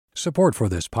Support for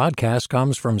this podcast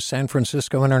comes from San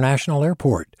Francisco International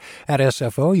Airport. At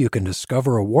SFO, you can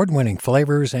discover award-winning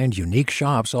flavors and unique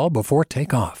shops all before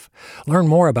takeoff. Learn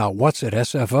more about what's at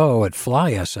SFO at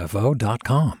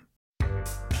flysfo.com.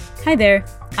 Hi there,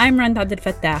 I'm Randa Abdel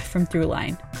Fattah from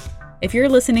Throughline. If you're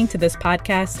listening to this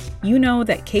podcast, you know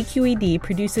that KQED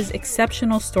produces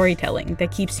exceptional storytelling that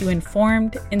keeps you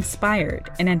informed, inspired,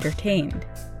 and entertained.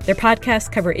 Their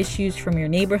podcasts cover issues from your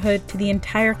neighborhood to the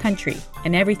entire country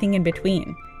and everything in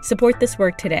between. Support this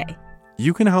work today.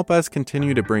 You can help us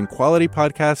continue to bring quality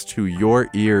podcasts to your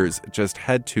ears. Just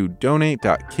head to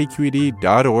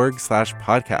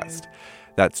donate.kqed.org/podcast.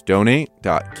 That's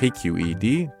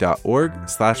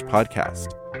donate.kqed.org/podcast.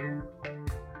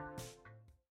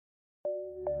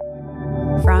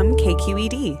 From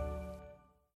KQED.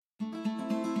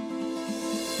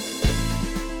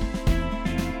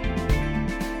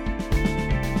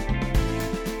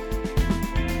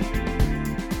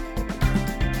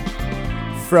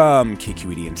 From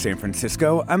KQED in San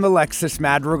Francisco, I'm Alexis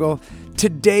Madrigal.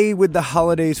 Today, with the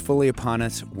holidays fully upon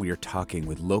us, we are talking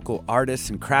with local artists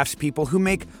and craftspeople who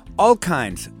make all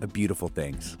kinds of beautiful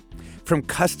things. From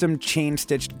custom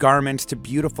chain-stitched garments to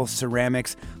beautiful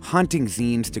ceramics, haunting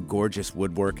zines to gorgeous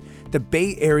woodwork, the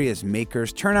Bay Area's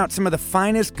makers turn out some of the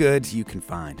finest goods you can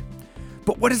find.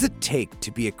 But what does it take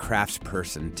to be a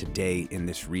craftsperson today in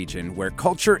this region where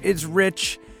culture is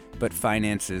rich, but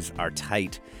finances are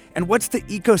tight? And what's the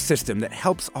ecosystem that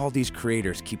helps all these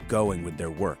creators keep going with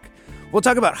their work? We'll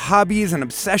talk about hobbies and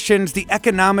obsessions, the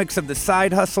economics of the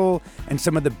side hustle, and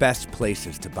some of the best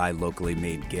places to buy locally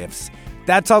made gifts.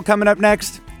 That's all coming up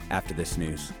next after this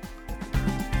news.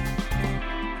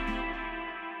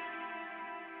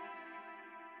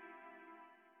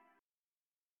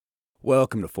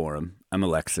 Welcome to Forum. I'm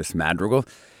Alexis Madrigal.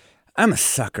 I'm a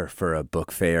sucker for a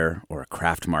book fair or a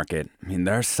craft market. I mean,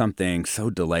 there's something so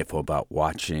delightful about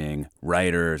watching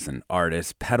writers and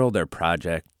artists peddle their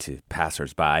project to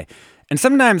passersby. And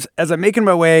sometimes, as I'm making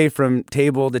my way from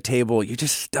table to table, you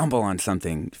just stumble on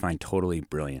something you find totally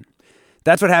brilliant.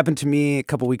 That's what happened to me a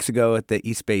couple weeks ago at the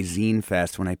East Bay Zine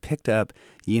Fest when I picked up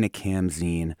Yina Kim's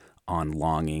zine on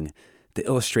longing. The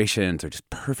illustrations are just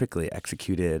perfectly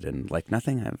executed and like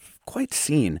nothing I've quite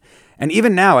seen. And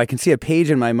even now, I can see a page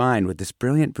in my mind with this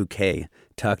brilliant bouquet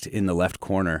tucked in the left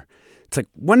corner. It's like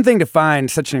one thing to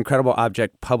find such an incredible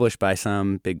object published by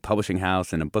some big publishing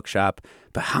house in a bookshop,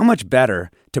 but how much better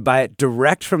to buy it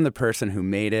direct from the person who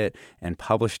made it and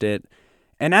published it.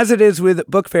 And as it is with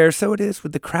book fairs, so it is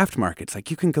with the craft markets.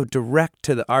 Like you can go direct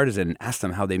to the artisan and ask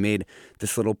them how they made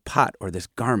this little pot or this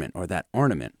garment or that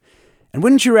ornament. And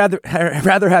wouldn't you rather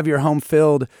have your home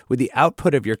filled with the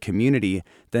output of your community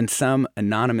than some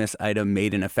anonymous item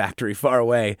made in a factory far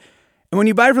away? And when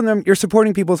you buy from them, you're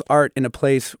supporting people's art in a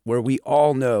place where we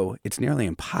all know it's nearly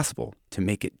impossible to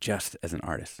make it just as an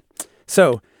artist.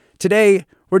 So today,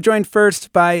 we're joined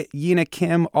first by Yina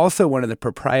Kim, also one of the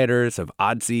proprietors of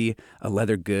ODSY, a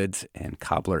leather goods and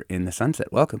cobbler in the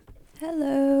Sunset. Welcome.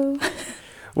 Hello.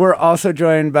 We're also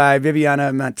joined by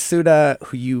Viviana Matsuda,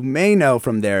 who you may know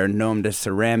from their Gnome to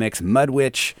Ceramics Mud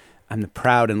Witch. I'm the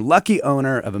proud and lucky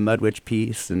owner of a Mud Witch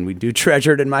piece, and we do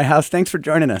treasure it in my house. Thanks for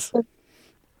joining us.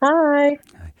 Hi.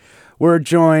 We're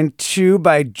joined, too,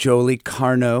 by Jolie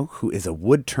Karno, who is a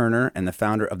wood turner and the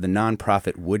founder of the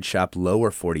nonprofit woodshop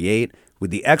Lower 48,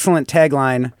 with the excellent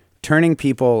tagline, Turning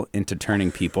People into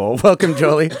Turning People. Welcome,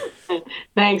 Jolie.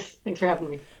 Thanks for having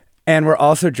me. And we're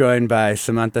also joined by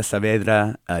Sam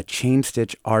Saavedra, a chain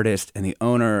stitch artist and the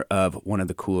owner of one of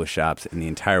the coolest shops in the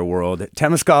entire world,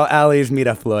 Temescal Alley's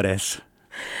Mira Flores.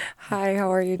 Hi,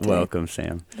 how are you today? Welcome,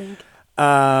 Sam. Thank you.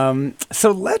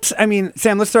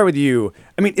 Sam, let's start with you.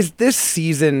 Is this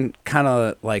season kind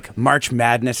of like March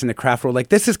Madness in the craft world? Like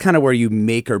this is kind of where you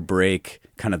make or break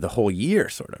kind of the whole year,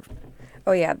 sort of.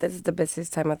 Oh, yeah, this is the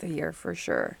busiest time of the year for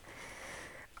sure.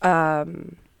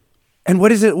 And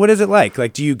what is it like?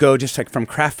 Like, do you go just like from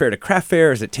craft fair to craft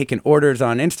fair? Is it taking orders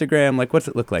on Instagram? Like, what's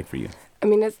it look like for you?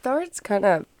 It starts kind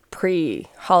of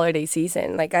pre-holiday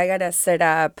season. Like, I got to set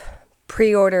up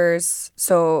pre-orders.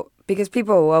 So, because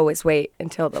people will always wait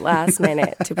until the last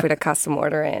minute to put a custom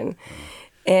order in.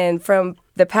 And from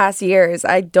the past years,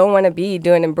 I don't want to be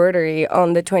doing embroidery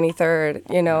on the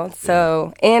 23rd,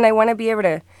 So, and I want to be able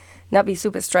to not be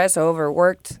super stressed or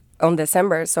overworked on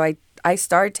December. So I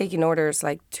start taking orders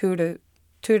like two to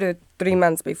 3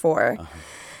 months before. Uh-huh.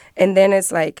 And then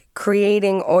it's like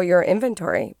creating all your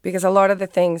inventory because a lot of the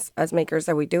things as makers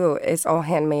that we do is all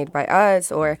handmade by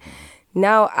us. Or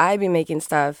now I be making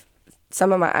stuff,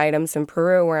 some of my items in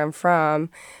Peru where I'm from,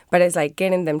 but it's like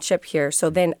getting them shipped here. So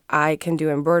then I can do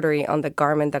embroidery on the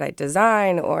garment that I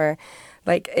design or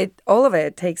All of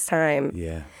it takes time.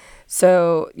 Yeah.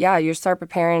 So, yeah, you start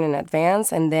preparing in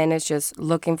advance, and then it's just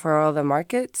looking for all the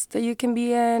markets that you can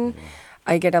be in.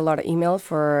 I get a lot of email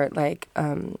for,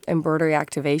 embroidery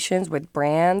activations with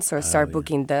brands, so start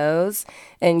booking those.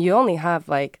 And you only have,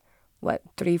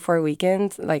 3-4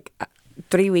 weekends,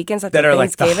 3 weekends after that are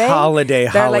Thanksgiving.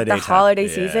 They're like the holiday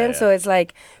season. So it's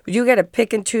you get to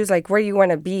pick and choose, where you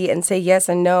want to be and say yes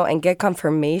and no and get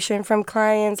confirmation from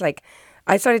clients.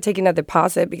 I started taking a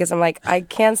deposit because I'm I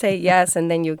can't say yes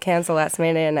and then you cancel last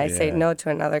minute and I say no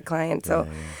to another client. So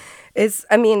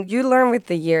you learn with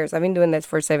the years. I've been doing this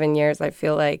for 7 years. I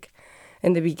feel like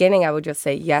in the beginning I would just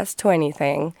say yes to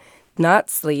anything, not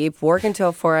sleep, work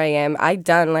until 4 a.m. I've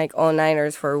done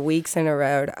all-nighters for weeks in a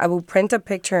row. I will print a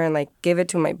picture and give it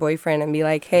to my boyfriend and be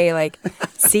hey,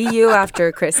 see you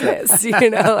after Christmas.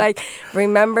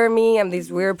 Remember me? I'm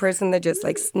this weird person that just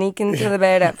sneak into the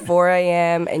bed at 4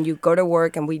 a.m. and you go to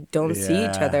work and we don't see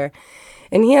each other.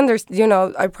 And he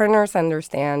our partners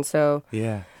understand. So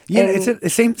yeah. It's the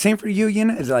same for you,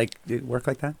 Yina? Is it work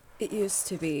like that? It used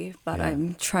to be, but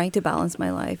I'm trying to balance my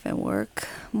life and work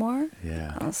more.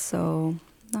 Yeah. So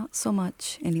not so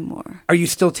much anymore. Are you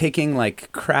still taking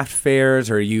craft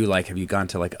fairs, or are you have you gone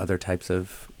to other types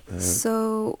of?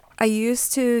 So I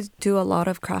used to do a lot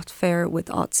of craft fair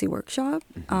with ODSY Workshop,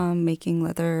 making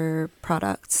leather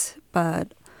products.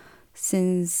 But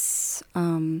since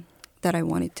that I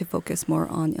wanted to focus more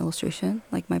on illustration,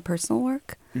 my personal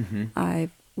work,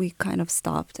 we kind of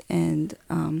stopped, and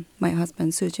my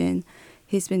husband Sujin,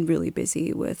 he's been really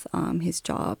busy with his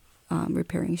job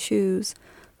repairing shoes,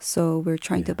 so we're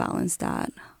trying to balance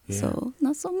that. So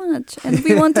not so much, and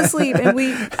we want to sleep, and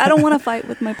I don't want to fight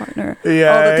with my partner all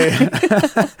the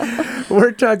time.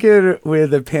 We're talking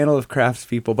with a panel of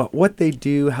craftspeople about what they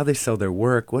do, how they sell their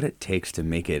work, what it takes to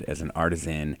make it as an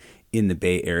artisan in the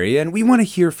Bay Area, and we want to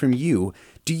hear from you.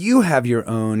 Do you have your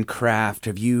own craft?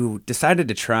 Have you decided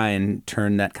to try and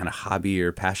turn that kind of hobby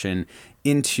or passion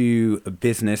into a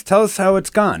business? Tell us how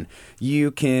it's gone. You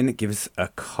can give us a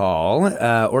call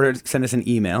or send us an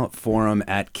email at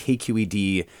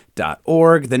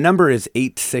forum@kqed.org. The number is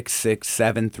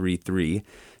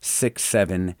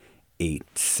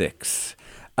 866-733-6786.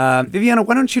 Viviana,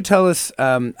 why don't you tell us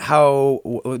how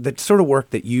the sort of work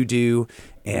that you do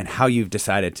and how you've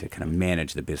decided to kind of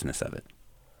manage the business of it?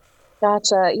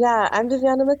 Gotcha. Yeah, I'm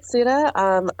Viviana Matsuda.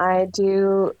 I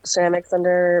do ceramics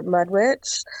under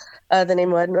Mudwitch, the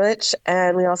name Mudwitch,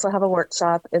 and we also have a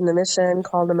workshop in the Mission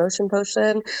called Emotion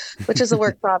Potion, which is a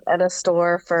workshop and a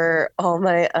store for all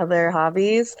my other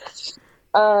hobbies.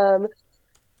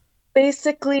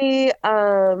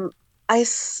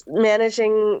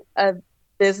 Managing a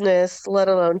business, let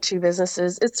alone two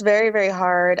businesses, it's very, very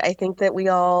hard. I think that we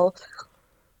all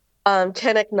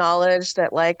can acknowledge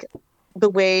that the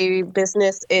way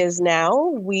business is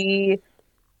now,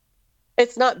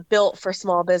 it's not built for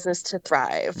small business to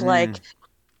thrive.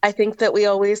 I think that we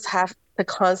always have to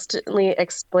constantly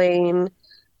explain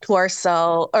to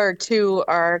ourselves or to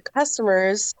our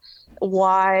customers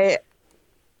why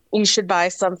you should buy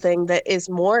something that is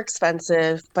more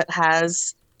expensive but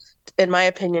has, in my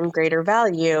opinion, greater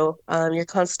value. You're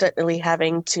constantly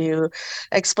having to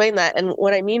explain that. And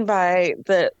what I mean by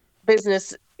the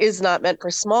business is not meant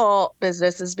for small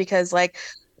businesses because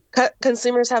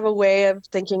consumers have a way of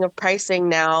thinking of pricing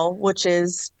now, which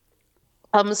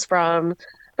comes from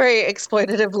very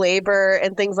exploitative labor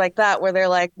and things like that, where they're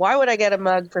why would I get a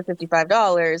mug for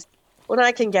 $55 when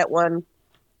I can get one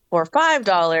for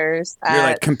 $5?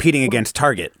 You're competing against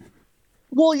Target.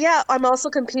 Well, yeah, I'm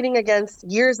also competing against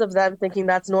years of them thinking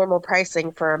that's normal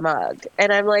pricing for a mug.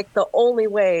 And I'm the only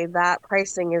way that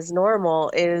pricing is normal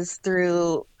is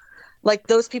through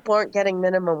those people aren't getting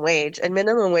minimum wage, and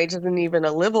minimum wage isn't even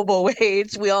a livable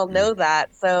wage. We all know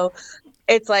that. So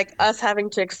it's us having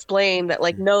to explain that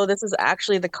no, this is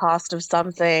actually the cost of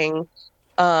something.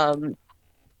 And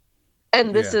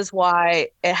this is why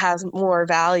it has more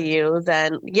value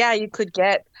than, you could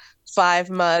get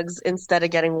 5 mugs instead of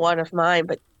getting one of mine.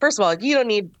 But first of all, you don't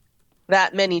need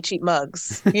that many cheap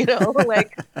mugs, maybe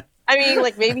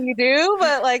you do,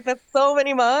 but that's so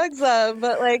many mugs.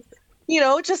 But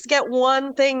just get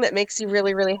one thing that makes you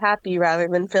really, really happy rather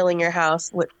than filling your house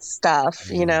with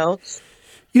stuff, It's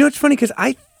funny because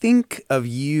I think of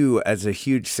you as a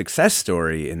huge success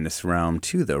story in this realm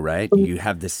too, though, right? Mm-hmm. You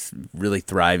have this really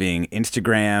thriving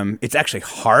Instagram. It's actually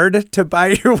hard to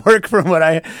buy your work from what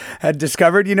I had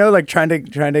discovered, trying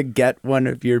to get one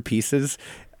of your pieces.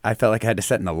 I felt like I had to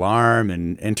set an alarm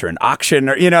and enter an auction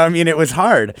or, it was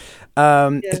hard.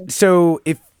 So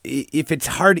if it's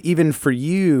hard even for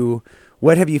you,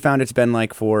 What have you found it's been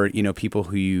like for, people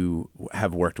who you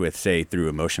have worked with, say, through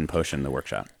Emotion Potion, the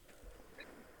workshop?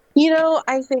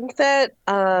 I think that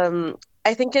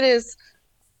I think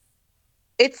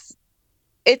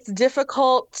it's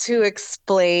difficult to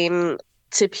explain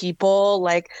to people,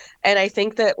 and I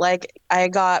think that I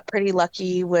got pretty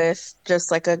lucky with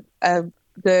just a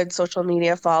good social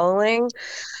media following.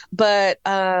 But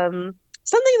something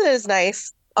that is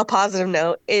nice, a positive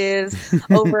note, is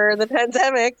over the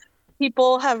pandemic,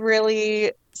 people have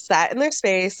really sat in their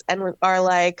space and are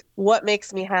like, what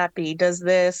makes me happy? Does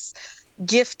this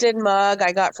gifted mug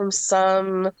I got from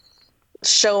some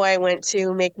show I went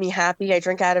to make me happy? I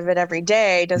drink out of it every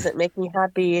day. Does it make me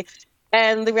happy?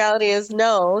 And the reality is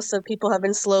no. So people have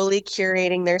been slowly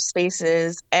curating their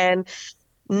spaces. And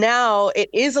now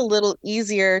it is a little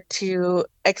easier to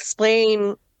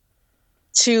explain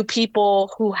to people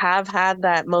who have had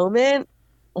that moment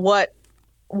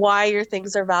why your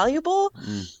things are valuable.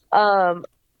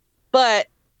 But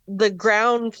the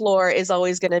ground floor is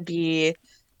always going to be,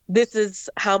 this is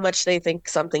how much they think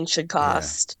something should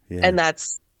cost. Yeah. And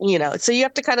that's, so you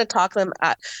have to kind of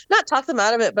not talk them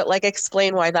out of it, but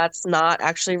explain why that's not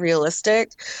actually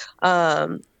realistic.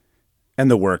 And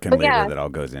the work and labor that all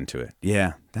goes into it.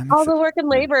 Yeah. That makes all the work and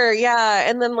labor. Yeah.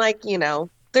 And then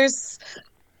there's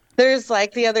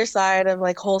the other side of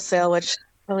wholesale, which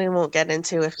we won't get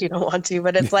into if you don't want to,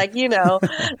 but it's that's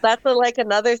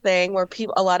another thing where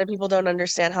a lot of people don't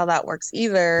understand how that works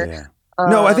either. Yeah.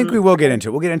 No, I think we will get into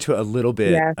it. We'll get into it a little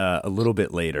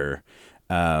bit later.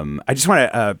 I just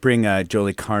want to bring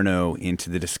Jolie Karno into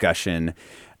the discussion.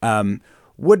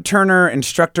 Wood turner,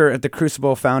 instructor at the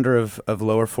Crucible, founder of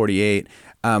Lower 48.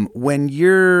 When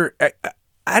you're,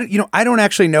 I don't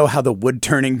actually know how the wood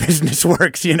turning business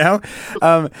works.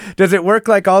 Does it work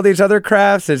like all these other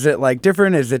crafts? Is it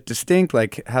different? Is it distinct?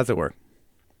 How's it work?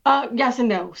 Yes and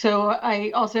no. So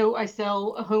I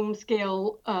sell home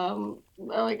scale,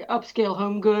 upscale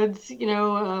home goods.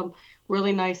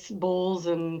 Really nice bowls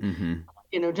and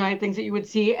giant things that you would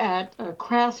see at a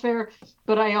crafts fair.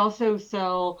 But I also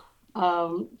sell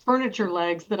furniture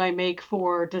legs that I make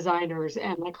for designers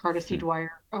and Hardesty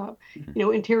Dwyer,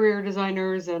 interior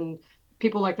designers and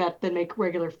people like that make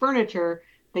regular furniture.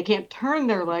 They can't turn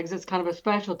their legs. It's kind of a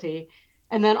specialty.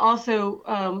 And then also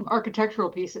architectural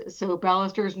pieces. So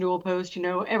balusters, newel posts,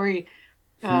 every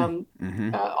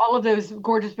all of those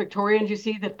gorgeous Victorians you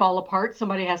see that fall apart,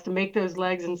 somebody has to make those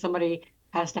legs and somebody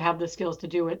has to have the skills to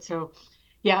do it. So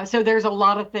so there's a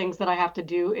lot of things that I have to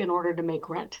do in order to make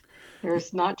rent.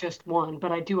 There's not just one,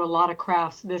 but I do a lot of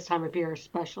crafts this time of year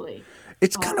especially.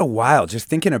 It's kind of wild just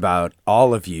thinking about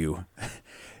all of you.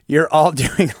 You're all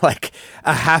doing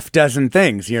a half dozen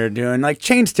things. You're doing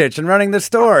chain stitch and running the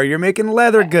store. You're making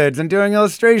leather goods and doing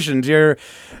illustrations. You're,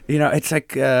 it's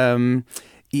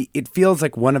it feels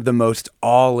like one of the most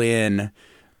all-in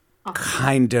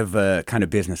kind of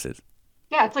businesses.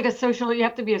 Yeah, it's you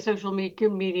have to be a social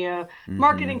media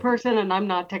marketing person, and I'm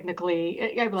not technically,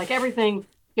 everything,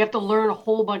 you have to learn a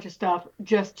whole bunch of stuff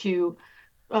just to,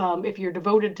 if you're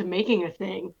devoted to making a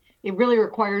thing, it really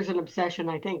requires an obsession,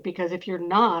 I think, because if you're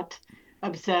not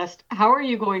obsessed, how are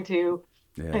you going to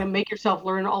make yourself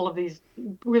learn all of these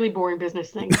really boring business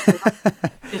things?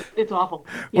 It's awful.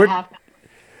 You have to.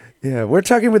 Yeah, we're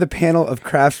talking with a panel of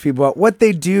craftspeople about what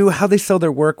they do, how they sell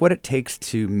their work, what it takes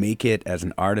to make it as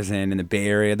an artisan in the Bay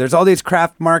Area. There's all these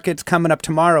craft markets coming up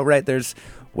tomorrow, right? There's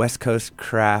West Coast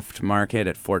Craft Market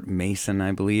at Fort Mason,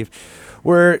 I believe.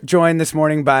 We're joined this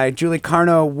morning by Jolie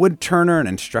Karno, wood turner and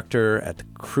instructor at the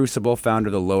Crucible, founder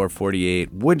of the Lower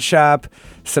 48 Wood Shop.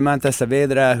 Sam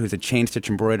Saavedra, who's a chain stitch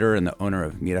embroiderer and the owner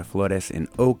of Mira Flores in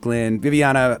Oakland.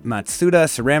 Viviana Matsuda,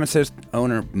 ceramicist,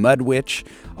 owner Mud Witch,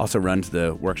 also runs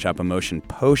the workshop Emotion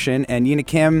Potion. And Yina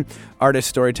Kim, artist,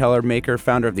 storyteller, maker,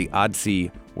 founder of the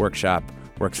ODSY Workshop,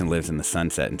 works and lives in the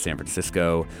Sunset in San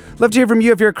Francisco. Love to hear from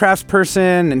you if you're a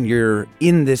craftsperson and you're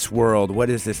in this world. What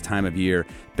has this time of year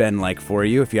been like for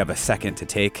you? If you have a second to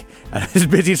take this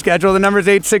busy schedule, the number is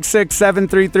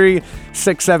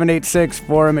 866-733-6786,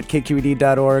 forum at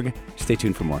kqed.org. Stay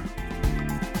tuned for more.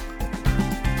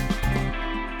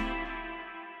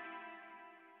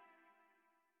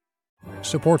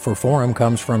 Support for Forum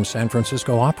comes from San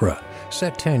Francisco Opera.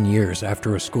 Set 10 years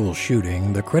after a school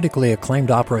shooting, the critically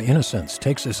acclaimed opera Innocence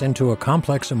takes us into a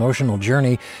complex emotional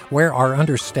journey where our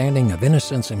understanding of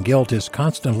innocence and guilt is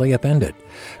constantly upended.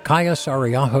 Kaya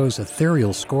Sariaho's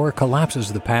ethereal score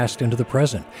collapses the past into the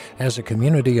present as a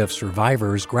community of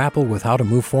survivors grapple with how to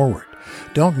move forward.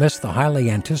 Don't miss the highly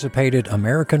anticipated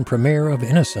American premiere of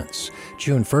Innocence,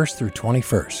 June 1st through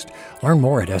 21st. Learn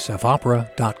more at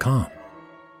sfopera.com.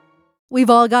 We've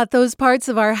all got those parts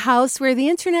of our house where the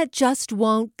internet just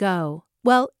won't go.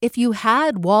 Well, if you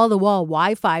had wall-to-wall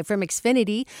Wi-Fi from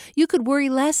Xfinity, you could worry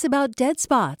less about dead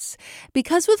spots.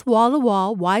 Because with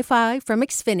wall-to-wall Wi-Fi from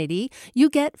Xfinity, you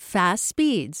get fast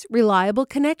speeds, reliable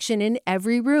connection in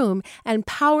every room, and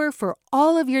power for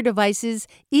all of your devices,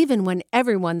 even when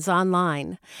everyone's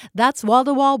online. That's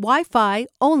wall-to-wall Wi-Fi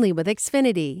only with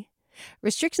Xfinity.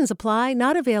 Restrictions apply,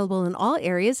 not available in all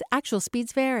areas. Actual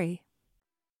speeds vary.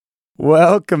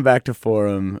 Welcome back to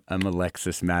Forum. I'm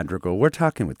Alexis Madrigal. We're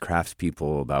talking with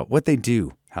craftspeople about what they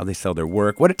do, how they sell their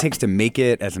work, what it takes to make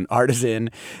it as an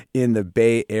artisan in the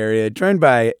Bay Area. Joined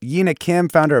by Yina Kim,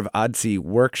 founder of ODSY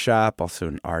Workshop, also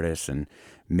an artist and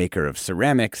maker of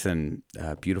ceramics and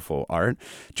beautiful art.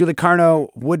 Jolie Karno,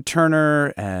 wood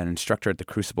turner and instructor at the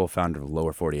Crucible, founder of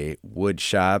Lower 48 Wood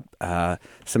Shop. Sam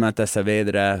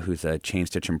Saavedra, who's a chain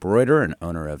stitch embroiderer and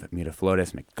owner of Mira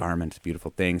Flores, make garments,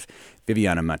 beautiful things.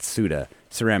 Viviana Matsuda,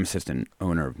 ceramicist and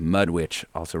owner of Mud Witch,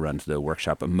 also runs the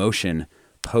workshop Emotion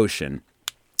Potion.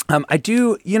 I want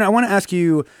to ask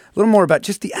you a little more about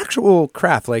just the actual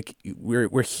craft. Like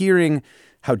we're hearing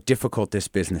how difficult this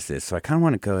business is. So I kind of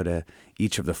want to go to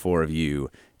each of the four of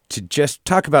you to just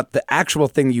talk about the actual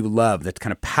thing you love that's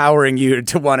kind of powering you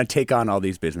to want to take on all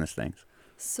these business things.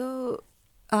 So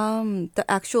the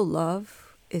actual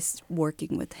love is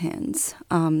working with hands.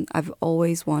 I've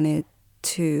always wanted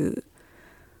to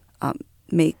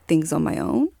make things on my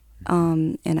own.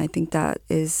 And I think that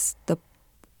is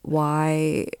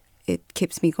why it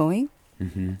keeps me going.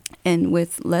 Mm-hmm. And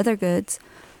with leather goods,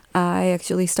 I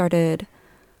actually started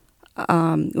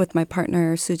with my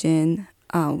partner Sujin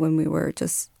when we were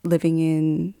just living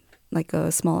in like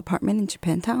a small apartment in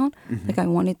Japantown. Mm-hmm. Like I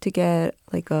wanted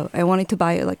to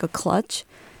buy like a clutch,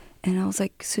 and I was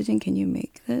like, Sujin, can you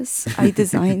make this? I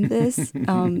designed this.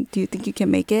 Do you think you can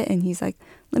make it? And he's like,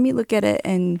 let me look at it.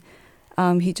 And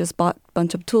he just bought a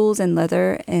bunch of tools and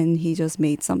leather, and he just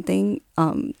made something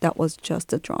that was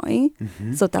just a drawing.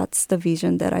 Mm-hmm. So that's the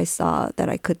vision that I saw that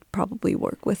I could probably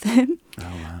work with him.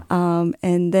 Oh, wow.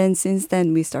 And then since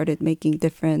then, we started making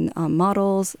different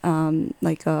models,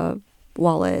 like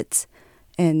wallets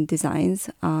and designs,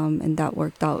 and that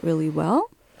worked out really well.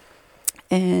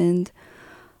 And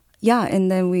yeah,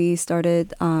 and then we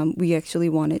started, we actually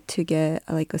wanted to get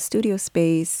like a studio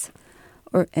space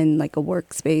and like a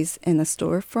workspace and a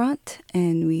storefront.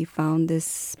 And we found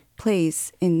this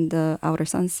place in the Outer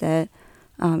Sunset.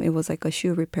 It was like a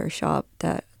shoe repair shop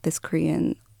that this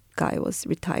Korean guy was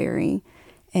retiring.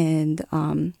 And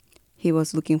he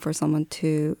was looking for someone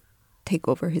to take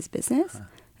over his business. Huh.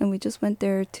 And we just went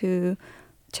there to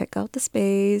check out the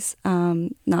space,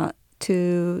 not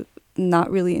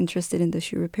really interested in the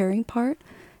shoe repairing part.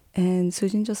 And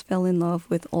Sujin just fell in love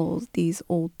with all these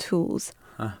old tools.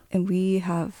 Huh. And we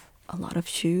have a lot of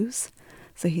shoes.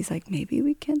 So he's like, maybe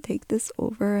we can take this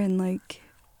over and like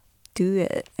do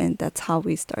it. And that's how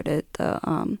we started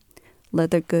the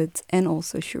leather goods and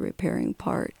also shoe repairing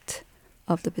part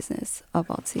of the business of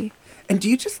ODSY. And do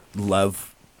you just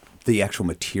love the actual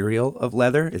material of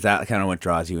leather? Is that kind of what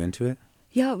draws you into it?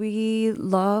 Yeah, we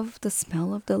love the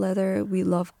smell of the leather. We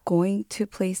love going to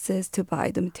places to buy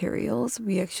the materials.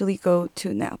 We actually go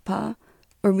to Napa,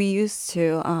 or we used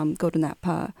to go to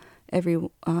Napa every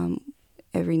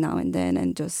now and then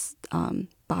and just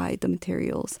buy the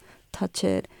materials, touch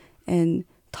it, and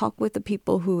talk with the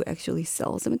people who actually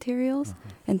sells the materials.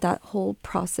 Uh-huh. And that whole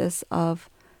process of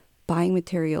buying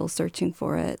materials, searching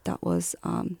for it, that was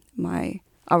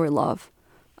our love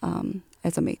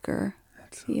as a maker.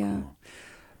 That's so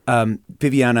cool.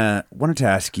 Viviana, wanted to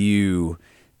ask you,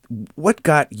 what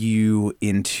got you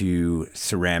into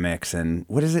ceramics, and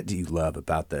what is it do you love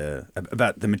about the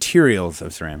materials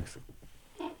of ceramics?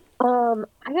 I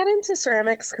got into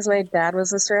ceramics because my dad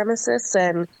was a ceramicist,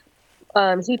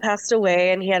 and he passed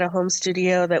away, and he had a home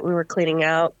studio that we were cleaning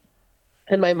out.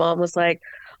 And my mom was like,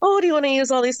 "Oh, do you want to use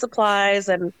all these supplies?"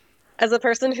 And as a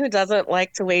person who doesn't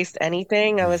like to waste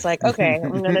anything, I was like, "Okay,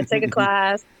 I'm going to take a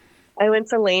class." I went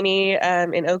to Laney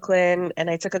in Oakland, and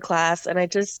I took a class, and I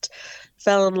just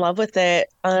fell in love with it.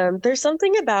 There's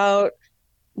something about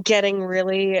getting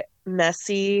really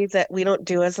messy that we don't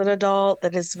do as an adult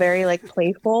that is very like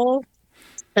playful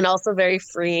and also very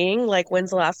freeing. Like,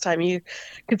 when's the last time you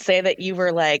could say that you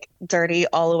were like dirty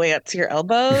all the way up to your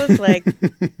elbows? Like,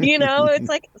 it's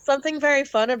like something very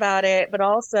fun about it. But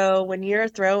also when you're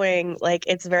throwing, like,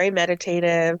 it's very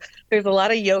meditative. There's a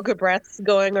lot of yoga breaths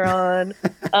going on.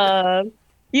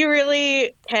 You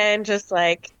really can just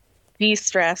like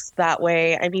de-stress that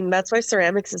way. I mean, that's why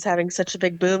ceramics is having such a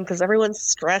big boom because everyone's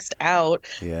stressed out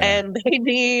and they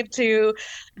need to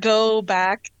go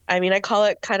back. I mean, I call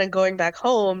it kind of going back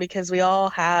home because we all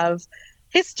have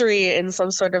history in some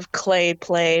sort of clay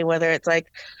play, whether it's like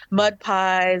mud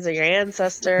pies or your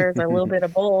ancestors or a little bit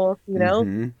of both, you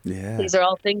know? Yeah. These are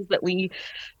all things that we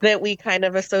kind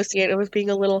of associate with being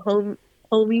a little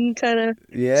homey kind of.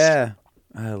 Yeah.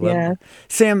 I love it.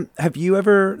 Sam, have you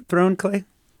ever thrown clay?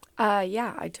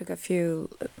 Yeah, I took a few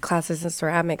classes in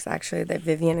ceramics, actually, that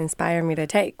Vivian inspired me to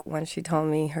take when she told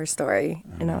me her story.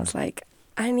 And I was like,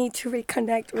 I need to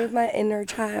reconnect with my inner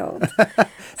child.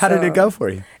 How did it go for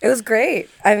you? It was great.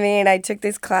 I mean, I took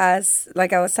this class,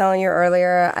 like I was telling you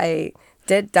earlier, I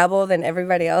did double than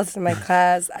everybody else in my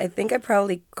class. I think I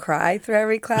probably cried through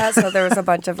every class. So there was a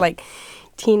bunch of like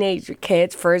teenage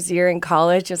kids, first year in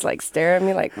college, just like stare at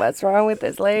me like, what's wrong with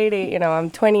this lady? You know, I'm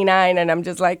 29 and I'm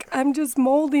just like, I'm just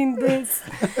molding this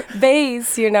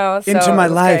vase, you know. So into my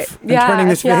life. I'm turning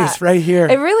this vase right here.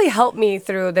 It really helped me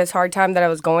through this hard time that I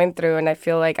was going through. And I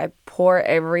feel like I pour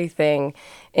everything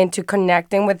into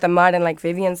connecting with the mud. And like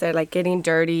Vivian said, like getting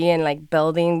dirty and like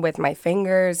building with my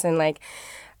fingers. And like,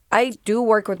 I do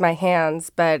work with my hands,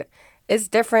 but it's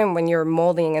different when you're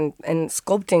molding and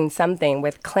sculpting something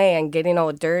with clay and getting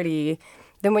all dirty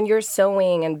than when you're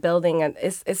sewing and building. And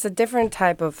it's a different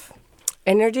type of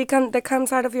energy that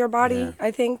comes out of your body,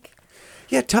 I think.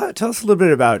 Yeah, tell us a little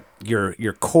bit about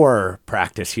your core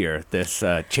practice here, this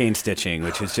chain stitching,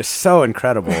 which is just so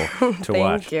incredible to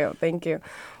watch. Thank you.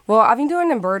 Well, I've been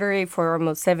doing embroidery for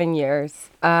almost 7 years.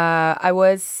 I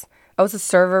was a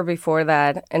server before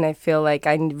that, and I feel like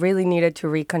I really needed to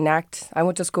reconnect. I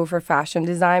went to school for fashion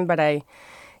design, but I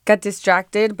got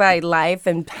distracted by life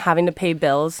and having to pay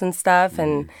bills and stuff.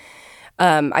 And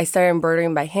I started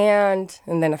embroidering by hand,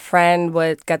 and then a friend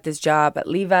got this job at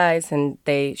Levi's, and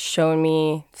they showed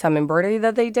me some embroidery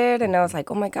that they did, and I was like,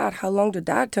 oh my God, how long did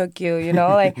that took you? You know,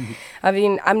 like, I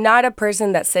mean, I'm not a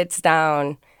person that sits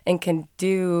down and can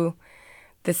do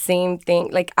the same thing.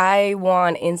 Like, I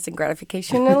want instant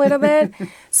gratification a little bit.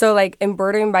 So, like,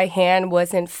 embroidering by hand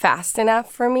wasn't fast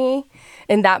enough for me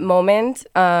in that moment.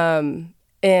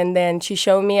 And then she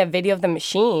showed me a video of the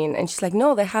machine, and she's like,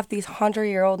 no, they have these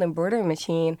 100-year-old embroidery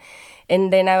machine.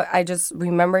 And then I just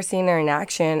remember seeing her in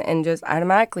action and just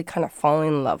automatically kind of falling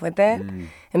in love with it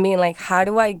and being like, how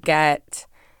do I get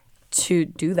to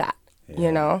do that,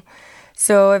 you know?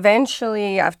 So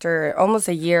eventually, after almost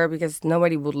a year, because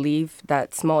nobody would leave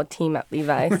that small team at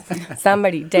Levi's,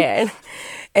 somebody did.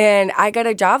 And I got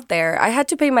a job there. I had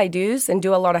to pay my dues and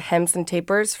do a lot of hems and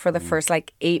tapers for the first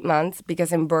 8 months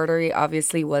because embroidery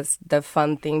obviously was the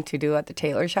fun thing to do at the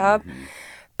tailor shop.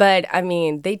 But I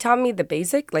mean, they taught me the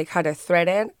basic, like how to thread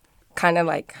it, kind of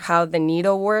like how the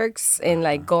needle works and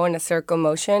like go in a circle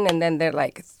motion. And then they're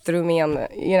like threw me on the,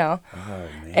 you know.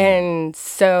 And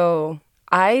so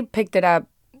I picked it up.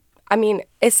 I mean,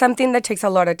 it's something that takes a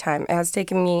lot of time. It has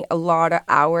taken me a lot of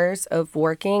hours of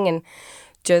working and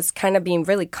just kind of being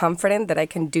really confident that I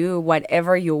can do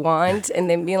whatever you want and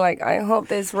then being like, I hope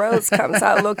this rose comes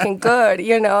out looking good,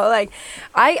 you know? Like,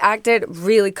 I acted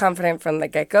really confident from the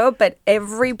get-go, but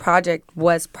every project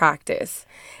was practice.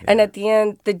 And at the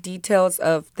end, the details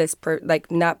of this,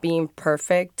 not being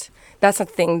perfect, that's a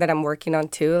thing that I'm working on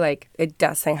too. Like, it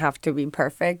doesn't have to be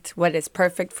perfect. What is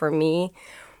perfect for me,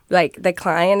 like, the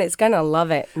client is going to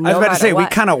love it. I was about to say, we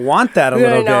kind of want that a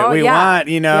little bit. We want,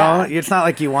 you know, it's not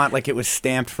like you want, like, it was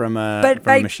stamped from a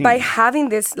machine. By having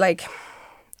this, like,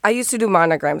 I used to do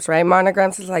monograms, right?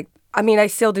 Monograms is like, I mean, I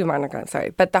still do monograms, sorry.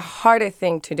 But the hardest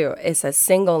thing to do is a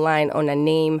single line on a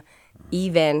name,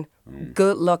 even,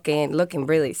 good looking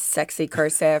really sexy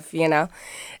cursive, you know?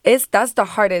 That's the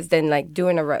hardest than, like,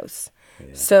 doing a rose. Yeah.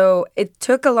 So it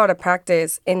took a lot of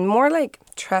practice and more, like,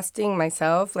 trusting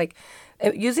myself, like,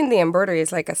 using the embroidery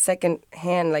is like a second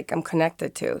hand, like I'm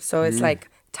connected to. So it's like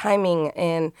timing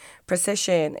and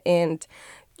precision, and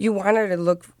you want her to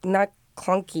look not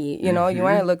clunky, you know, you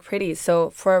want her to look pretty.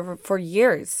 So for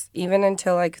years, even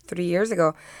until like 3 years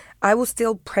ago, I would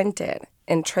still print it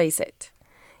and trace it.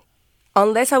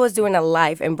 Unless I was doing a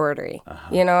live embroidery,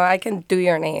 you know, I can do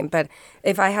your name. But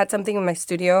if I had something in my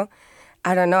studio,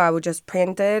 I don't know, I would just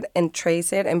print it and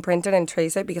trace it and print it and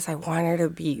trace it because I want her to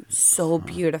be so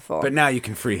beautiful. But now you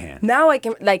can freehand. Now I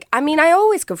can, like, I mean, I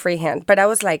always could freehand, but I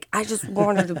was like, I just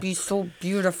want her to be so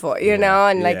beautiful, you know,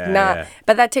 and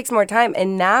but that takes more time.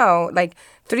 And now, like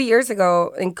 3 years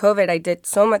ago in COVID, I did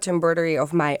so much embroidery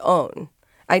of my own.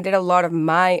 I did a lot of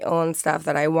my own stuff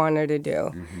that I wanted to do.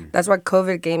 That's what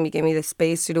COVID gave me the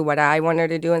space to do what I wanted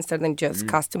to do instead of just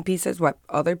custom pieces, what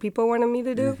other people wanted me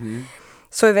to do.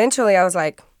 So eventually I was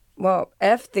like, well,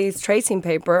 F these tracing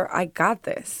paper, I got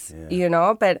this,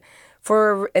 but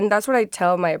and that's what I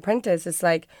tell my apprentice. It's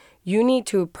like, you need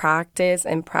to practice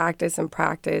and practice and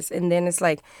practice. And then it's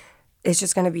like, it's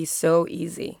just going to be so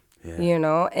easy,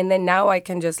 and then now I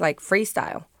can just like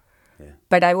freestyle. Yeah.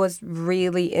 But I was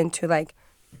really into like,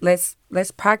 let's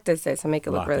practice this and make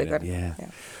it look really good. Yeah.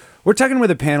 We're talking with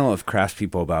a panel of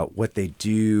craftspeople about what they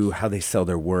do, how they sell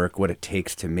their work, what it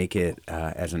takes to make it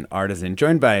as an artisan.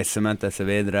 Joined by Sam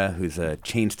Saavedra, who's a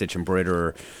chain stitch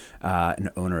embroiderer and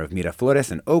owner of Mira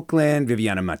Flores in Oakland.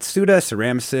 Viviana Matsuda,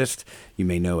 ceramicist, you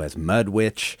may know as Mud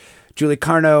Witch. Jolie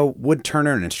Karno, wood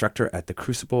turner and instructor at the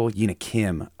Crucible. Yina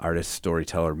Kim, artist,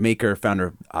 storyteller, maker, founder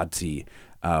of ODSY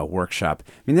Workshop.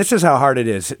 I mean, this is how hard it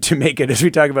is to make it. As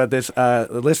we talk about this, the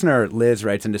listener Liz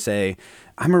writes in to say,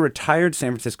 I'm a retired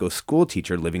San Francisco school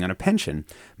teacher living on a pension.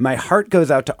 My heart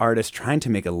goes out to artists trying to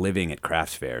make a living at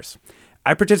crafts fairs.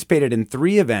 I participated in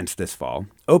 3 events this fall: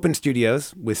 open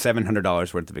studios with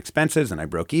 $700 worth of expenses, and I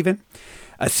broke even.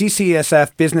 A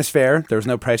CCSF business fair, there was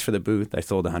no price for the booth. I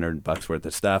sold $100 worth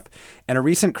of stuff. And a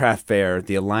recent craft fair,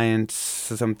 the Alliance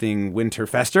something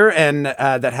Winterfester, and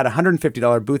that had a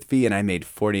 $150 booth fee, and I made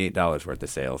 $48 worth of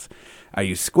sales. I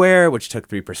used Square, which took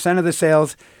 3% of the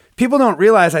sales. People don't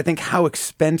realize, I think, how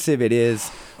expensive it is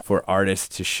for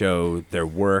artists to show their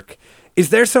work. Is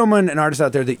there an artist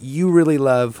out there that you really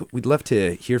love? We'd love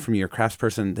to hear from your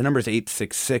craftsperson. The number is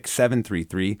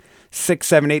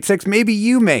 866-733-6786. Maybe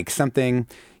you make something,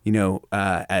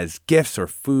 as gifts or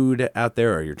food out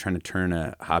there, or you're trying to turn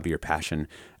a hobby or passion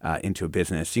into a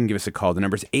business. You can give us a call. The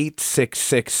number is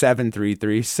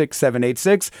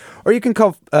 866-733-6786. Or you can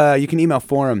email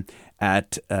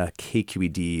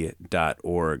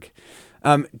forum@kqed.org.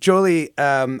 Jolie,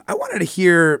 I wanted to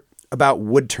hear about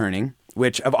wood turning,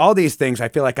 which of all these things, I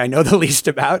feel like I know the least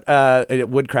about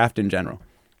woodcraft in general.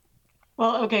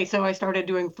 Well, okay, so I started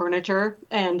doing furniture,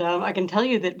 and I can tell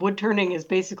you that wood turning is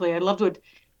basically, I loved what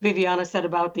Viviana said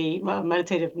about the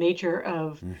meditative nature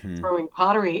of throwing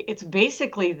pottery. It's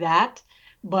basically that,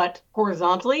 but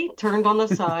horizontally turned on the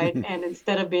side, and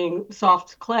instead of being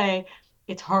soft clay,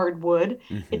 it's hard wood.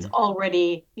 It's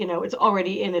already, it's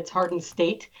already in its hardened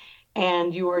state.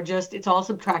 And it's all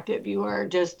subtractive. You are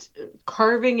just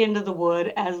carving into the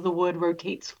wood as the wood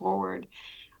rotates forward.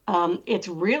 It's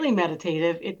really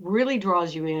meditative. It really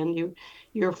draws you in.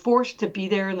 You're forced to be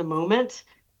there in the moment.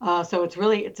 So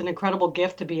it's an incredible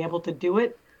gift to be able to do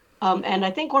it. And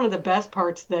I think one of the best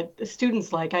parts that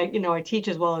students like, I teach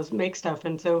as well as make stuff.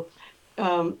 And so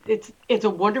it's a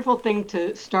wonderful thing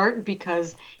to start,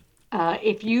 because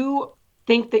if you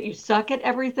think that you suck at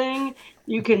everything,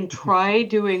 you can try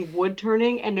doing wood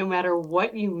turning, and no matter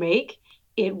what you make,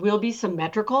 it will be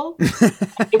symmetrical.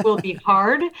 It will be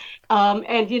hard. And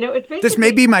it's basically, this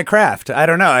may be my craft. I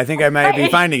don't know. I think I might be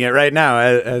finding it right now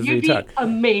as we talk. You'd be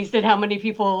amazed at how many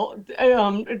people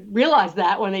realize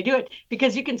that when they do it,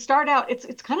 because you can start out.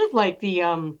 It's kind of like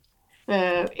it's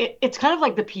kind of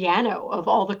like the piano of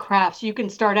all the crafts. You can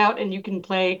start out and you can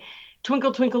play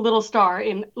Twinkle Twinkle Little Star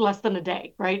in less than a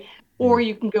day, right? Or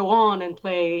you can go on and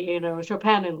play,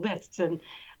 Chopin and Liszt, and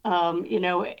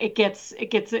it gets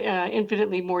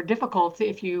infinitely more difficult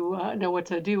if you know what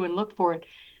to do and look for it.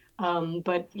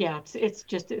 But yeah,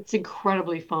 it's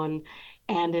incredibly fun,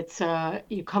 and it's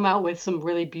you come out with some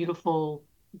really beautiful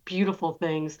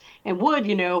things. And wood,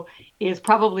 is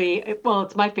probably,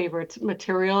 it's my favorite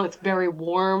material. It's very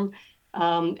warm,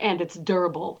 and it's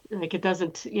durable. Like, it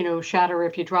doesn't shatter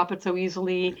if you drop it so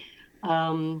easily.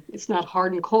 It's not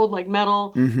hard and cold like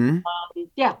metal.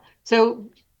 Yeah.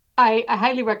 So I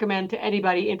highly recommend to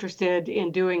anybody interested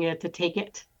in doing it to take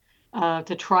it,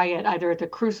 to try it either at the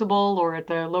Crucible or at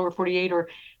the Lower 48, or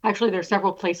actually there's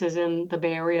several places in the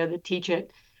Bay Area that teach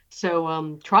it.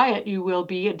 So try it. You will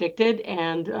be addicted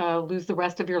and lose the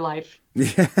rest of your life. But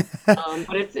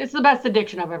it's the best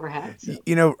addiction I've ever had. So.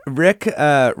 Rick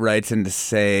writes in to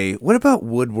say, what about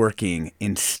woodworking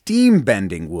in steam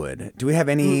bending wood? Do we have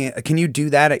any? Can you do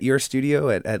that at your studio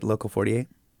at Local 48?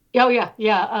 Oh, yeah.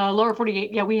 Lower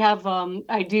 48. Yeah, we have,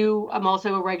 I do. I'm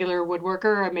also a regular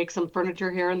woodworker. I make some furniture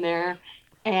here and there.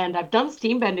 And I've done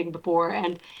steam bending before.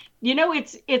 And,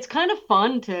 it's kind of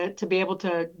fun to be able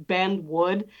to bend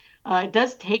wood. It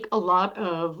does take a lot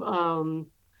of,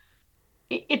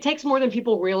 it takes more than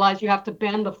people realize. You have to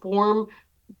bend the form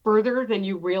further than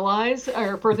you realize,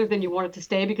 or further than you want it to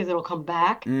stay, because it'll come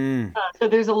back. So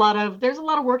there's a lot of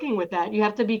working with that. You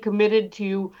have to be committed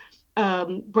to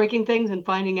breaking things and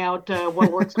finding out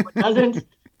what works and what doesn't.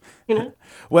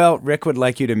 Well, Rick would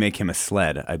like you to make him a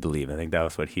sled, I believe. I think that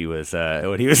was what he was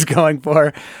going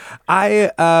for.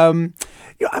 I'm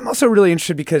also really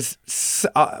interested because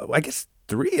I guess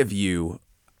 3 of you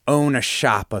own a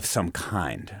shop of some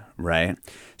kind, right?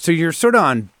 So you're sort of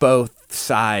on both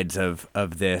sides of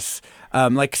this.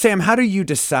 Like, Sam, how do you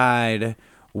decide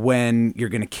when you're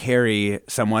going to carry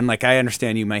someone? Like, I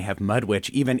understand you might have Mud Witch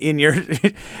even in your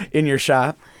in your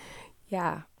shop.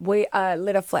 Yeah, we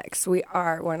Little Flex. We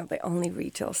are one of the only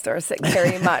retail stores that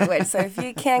carry Mud Witch. So if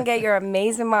you can't get your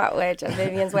amazing Mud Witch on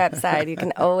Vivian's website, you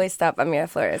can always stop at Mira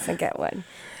Flores and get one.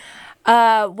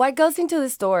 What goes into the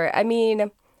store? I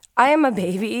mean, I am a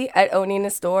baby at owning a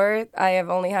store. I have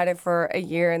only had it for a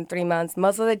year and 3 months.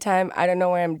 Most of the time, I don't know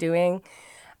what I'm doing.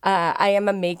 I am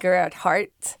a maker at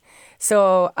heart.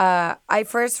 So I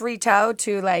first reach out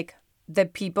to like the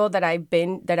people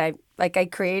I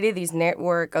created this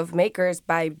network of makers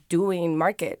by doing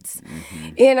markets.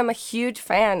 And I'm a huge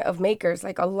fan of makers.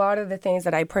 Like a lot of the things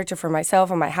that I purchase for myself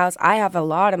in my house, I have a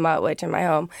lot of Mud Witch in my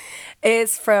home,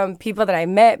 is from people that I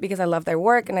met because I love their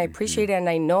work and I appreciate it and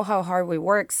I know how hard we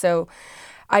work. So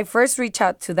I first reached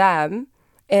out to them.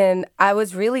 And I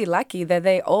was really lucky that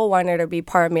they all wanted to be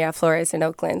part of Mira Flores in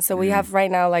Oakland. So we have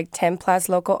right now like 10 plus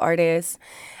local artists.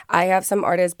 I have some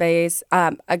artist base.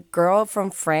 A girl from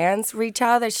France reached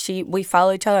out that we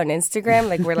follow each other on Instagram.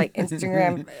 Like we're like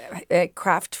Instagram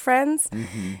craft friends.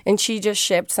 And she just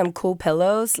shipped some cool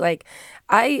pillows. Like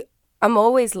I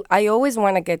always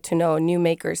want to get to know new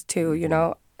makers too, you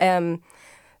know.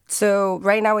 So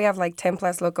right now we have like 10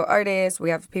 plus local artists. We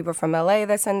have people from LA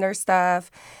that send their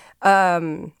stuff.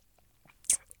 And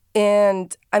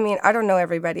I mean, I don't know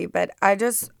everybody, but I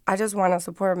just want to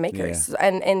support makers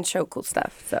and show cool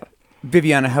stuff. So,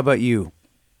 Viviana, how about you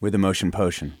with Emotion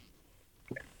Potion?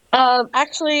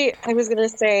 Actually, I was going to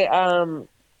say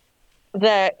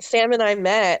that Sam and I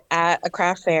met at a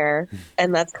craft fair,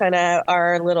 and that's kind of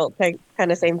our little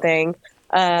kind of same thing.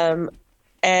 And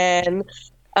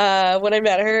when I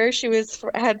met her, she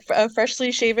had a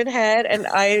freshly shaven head, and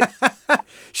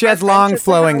she has long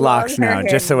flowing locks now,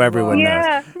 just so everyone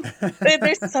knows.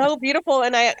 They're so beautiful,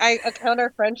 and I account our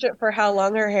friendship for how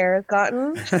long her hair has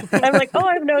gotten. I'm like, oh,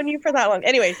 I've known you for that long.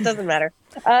 Anyways, doesn't matter.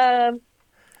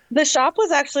 The shop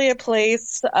was actually a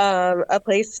place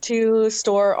to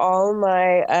store all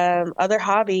my other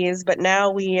hobbies, but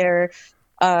now we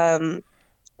do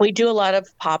a lot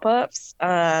of pop-ups.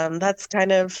 That's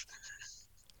kind of.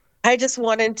 I just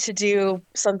wanted to do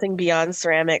something beyond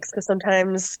ceramics because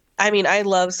sometimes, I mean, I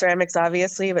love ceramics,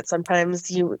 obviously, but sometimes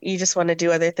you just want to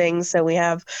do other things. So we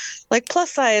have like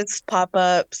plus size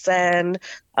pop-ups and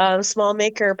small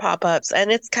maker pop-ups.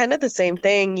 And it's kind of the same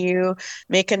thing. You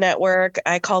make a network.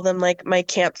 I call them like my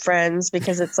camp friends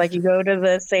because it's like you go to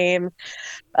the same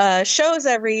shows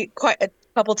quite a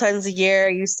couple times a year.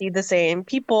 You see the same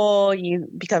people, you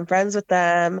become friends with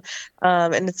them.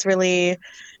 And it's really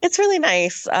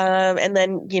nice. And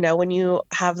then, you know, when you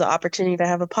have the opportunity to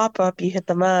have a pop-up, you hit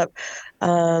them up.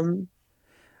 But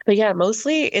yeah,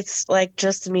 mostly it's like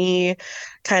just me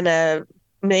kind of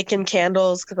making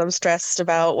candles because I'm stressed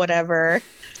about whatever.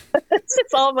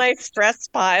 It's all my stress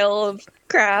pile of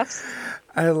crafts.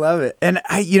 I love it. And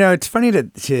it's funny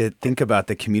to think about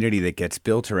the community that gets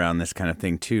built around this kind of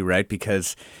thing too, right?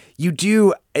 Because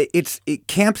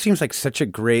camp seems like such a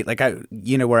great, like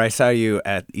where I saw you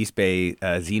at East Bay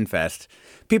Zine Fest,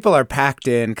 people are packed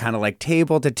in kind of like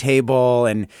table to table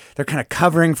and they're kind of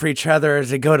covering for each other as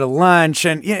they go to lunch.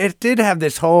 And it did have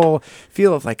this whole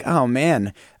feel of like, oh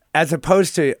man, as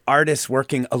opposed to artists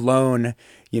working alone,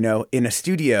 in a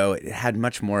studio, it had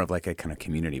much more of like a kind of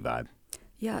community vibe.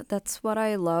 Yeah, that's what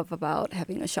I love about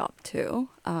having a shop too,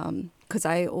 because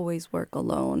I always work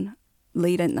alone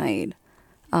late at night.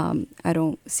 I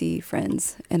don't see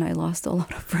friends, and I lost a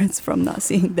lot of friends from not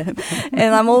seeing them.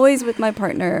 And I'm always with my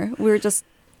partner. We're just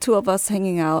two of us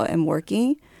hanging out and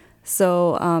working.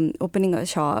 So opening a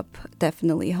shop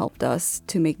definitely helped us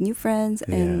to make new friends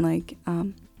and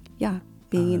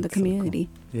being in the community.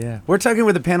 So cool. Yeah. We're talking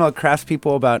with a panel of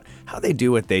craftspeople about how they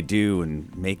do what they do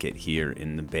and make it here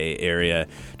in the Bay Area.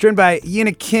 Joined by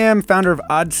Yina Kim, founder of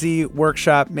ODSY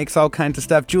Workshop, makes all kinds of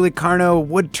stuff. Jolie Karno,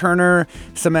 wood turner.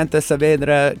 Sam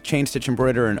Saavedra, chain stitch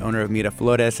embroiderer and owner of Mira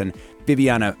Flores. And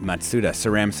Viviana Matsuda,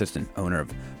 ceramicist and owner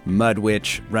of Mud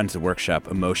Witch, runs the workshop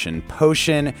Emotion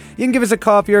Potion. You can give us a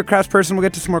call if you're a craftsperson. We'll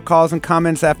get to some more calls and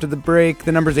comments after the break.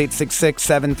 The number's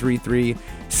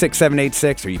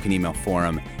 866-733-6786, or you can email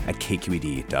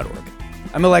forum@kqed.org.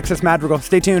 I'm Alexis Madrigal.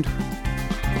 Stay tuned.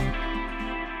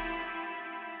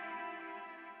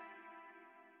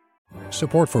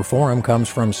 Support for Forum comes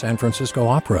from San Francisco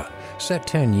Opera. Set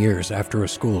 10 years after a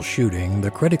school shooting,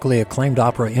 the critically acclaimed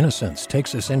opera Innocence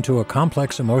takes us into a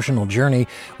complex emotional journey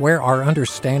where our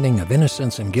understanding of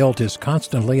innocence and guilt is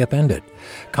constantly upended.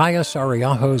 Kaya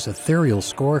Sariaho's ethereal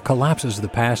score collapses the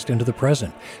past into the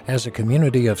present as a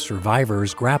community of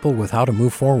survivors grapple with how to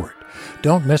move forward.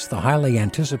 Don't miss the highly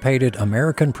anticipated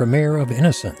American premiere of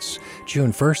Innocence,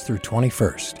 June 1st through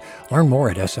 21st. Learn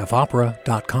more at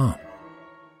sfopera.com.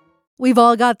 We've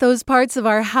all got those parts of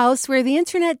our house where the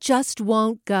internet just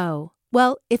won't go.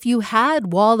 Well, if you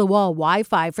had wall-to-wall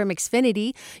Wi-Fi from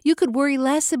Xfinity, you could worry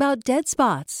less about dead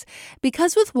spots.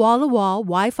 Because with wall-to-wall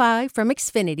Wi-Fi from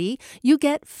Xfinity, you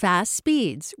get fast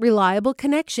speeds, reliable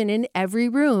connection in every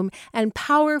room, and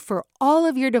power for all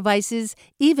of your devices,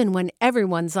 even when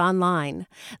everyone's online.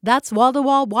 That's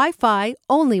wall-to-wall Wi-Fi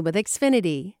only with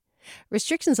Xfinity.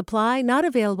 Restrictions apply, not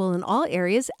available in all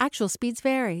areas. Actual speeds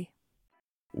vary.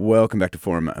 Welcome back to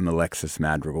Forum. I'm Alexis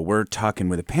Madrigal. We're talking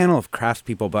with a panel of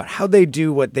craftspeople about how they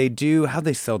do what they do, how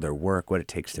they sell their work, what it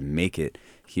takes to make it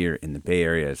here in the Bay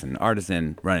Area as an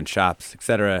artisan, running shops,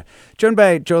 etc. Joined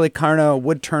by Jolie Karno,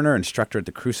 wood turner, instructor at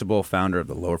the Crucible, founder of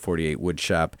the Lower 48 Wood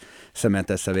Shop. Sam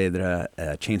Saavedra,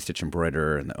 a chain stitch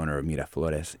embroiderer and the owner of Mira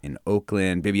Flores in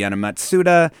Oakland. Viviana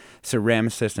Matsuda,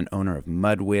 ceramicist and owner of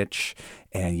Mud Witch.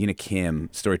 And Yina Kim,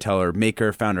 storyteller,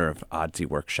 maker, founder of ODSY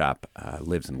Workshop,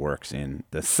 lives and works in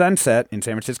the Sunset in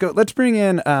San Francisco. Let's bring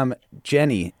in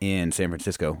Jenny in San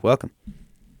Francisco. Welcome.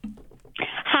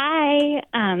 Hi.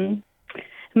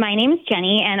 My name is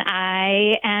Jenny, and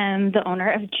I am the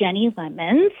owner of Jenny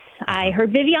Lemons. I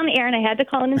heard Vivi on the air, and I had to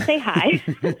call in and say hi.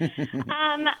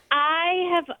 I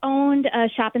have owned a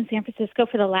shop in San Francisco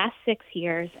for the last 6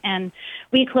 years, and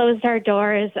we closed our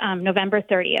doors November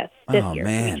 30th this year.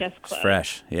 Man, we just it's closed.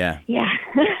 fresh. Yeah. Yeah.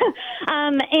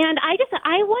 And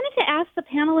I wanted to ask the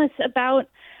panelists about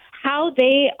how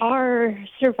they are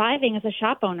surviving as a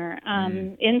shop owner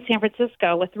in San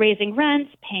Francisco with raising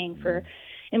rents, paying for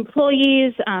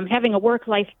employees, having a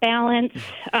work-life balance.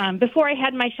 Before I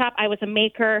had my shop, I was a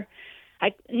maker.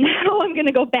 Now I'm going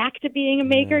to go back to being a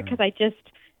maker because I just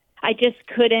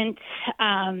couldn't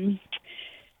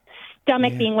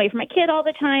stomach being away from my kid all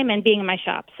the time and being in my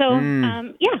shop. So,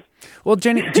 yeah. Well,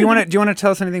 Jenny, do you want to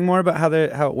tell us anything more about how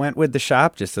it went with the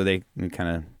shop, just so they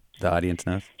the audience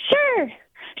knows? Sure.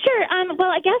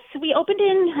 Well, I guess we opened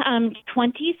in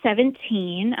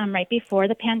 2017, right before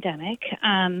the pandemic.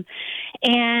 And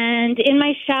in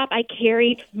my shop, I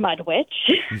carried Mud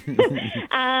Witch.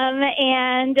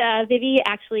 And Vivi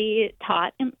actually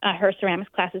taught her ceramics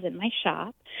classes in my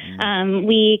shop.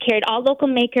 We carried all local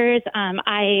makers.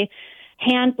 I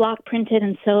hand block printed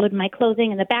and sewed my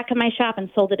clothing in the back of my shop and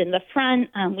sold it in the front.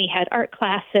 We had art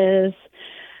classes.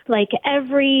 3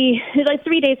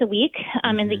 days a week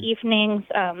in the evenings.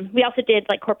 We also did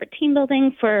corporate team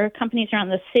building for companies around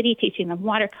the city, teaching them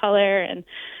watercolor and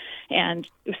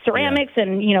ceramics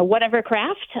and whatever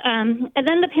craft. And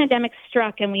then the pandemic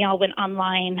struck and we all went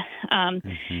online. And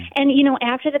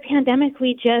after the pandemic,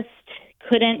 we just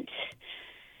couldn't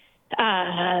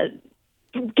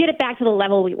get it back to the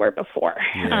level we were before.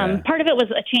 Part of it was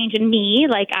a change in me.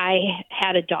 I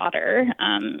had a daughter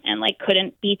and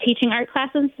couldn't be teaching art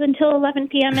classes until 11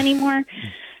 p.m. anymore.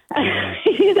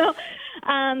 So,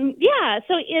 and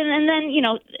then,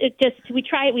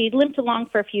 we limped along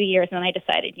for a few years and then I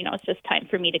decided, it's just time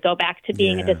for me to go back to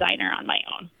being a designer on my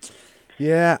own.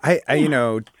 Yeah, I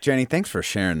Jenny, thanks for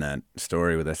sharing that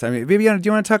story with us. I mean, Viviana, do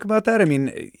you want to talk about that? I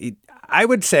mean, I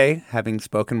would say, having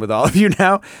spoken with all of you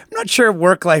now, I'm not sure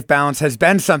work-life balance has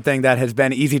been something that has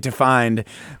been easy to find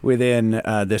within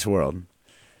this world.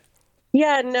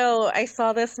 Yeah, no, I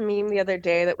saw this meme the other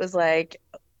day that was like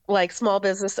small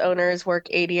business owners work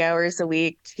 80 hours a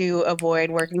week to avoid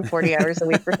working 40 hours a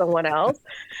week for someone else.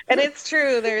 And it's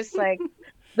true. There's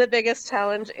the biggest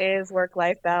challenge is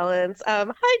work-life balance.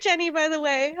 Hi, Jenny, by the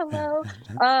way. Hello.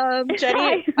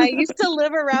 Jenny, I used to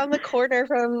live around the corner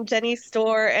from Jenny's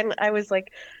store, and I was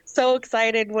so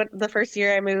excited when the first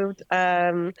year I moved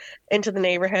into the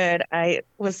neighborhood. I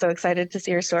was so excited to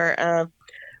see her store.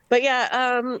 But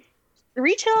yeah,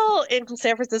 retail in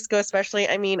San Francisco especially,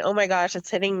 I mean, oh my gosh, it's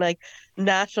hitting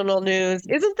national news.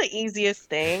 Isn't the easiest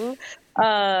thing.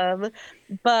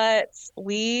 But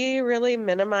we really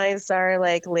minimized our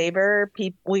labor.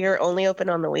 We are only open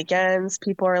on the weekends.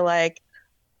 People are like,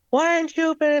 why aren't you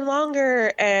open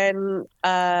longer? And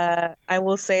I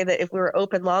will say that if we were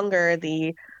open longer,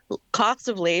 the cost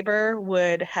of labor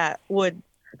would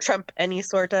trump any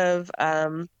sort of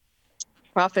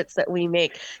profits that we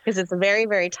make, because it's very,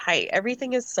 very tight.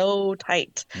 Everything is so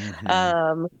tight.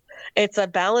 it's a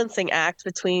balancing act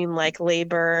between like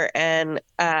labor and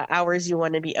hours you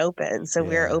want to be open. So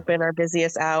we're open our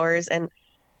busiest hours. And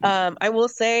I will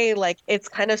say, like, it's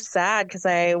kind of sad because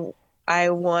I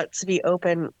want to be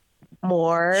open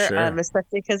more,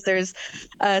 especially because there's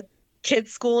a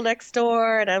kids' school next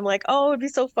door, and I'm like, oh, it'd be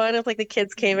so fun if like the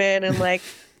kids came in and like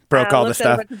broke all the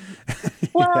stuff.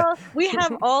 Well, we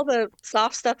have all the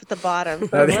soft stuff at the bottom. So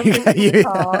but it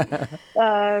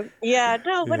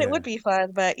would be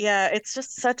fun. But yeah, it's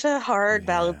just such a hard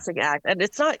balancing act, and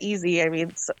it's not easy. I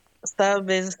mean, some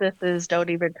businesses don't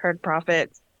even turn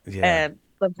profits, and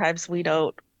sometimes we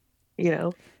don't. Yeah.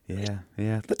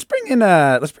 Let's bring in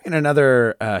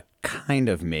another kind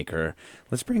of maker.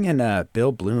 Let's bring in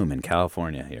Bill Bloom in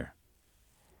California here.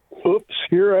 Oops,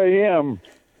 here I am.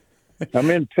 I'm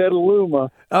in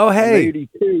Petaluma. Oh, hey. I'm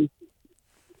 82.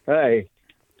 Hey.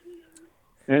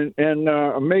 And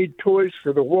I made toys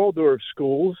for the Waldorf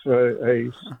schools. I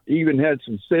even had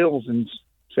some sales in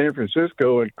San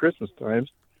Francisco at Christmas times.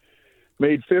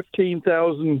 Made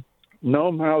 15,000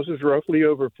 gnome houses roughly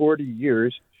over 40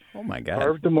 years. Oh, my God.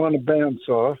 Carved them on a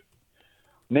bandsaw.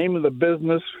 Name of the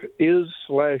business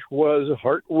is/was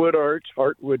Heartwood Arts.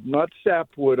 Heartwood, not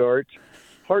Sapwood Arts.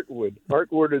 Heartwood.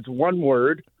 Heartwood is one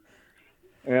word.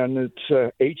 And it's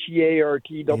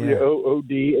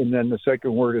HEARTWOOD, and then the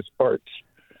second word is arts.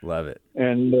 Love it.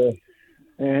 And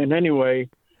anyway,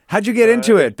 how'd you get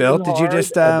into it, Bill? Did you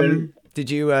just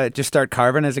just start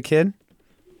carving as a kid?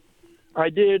 I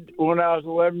did when I was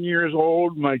 11 years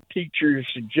old. My teacher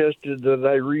suggested that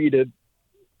I read a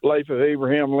Life of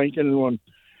Abraham Lincoln.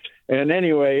 And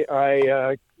anyway,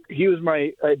 he was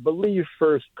my, I believe,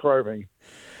 first carving.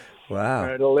 Wow.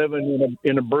 At 11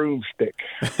 in a broomstick.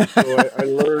 So I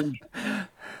learned,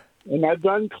 and I've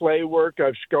done clay work.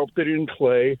 I've sculpted in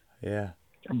clay. Yeah.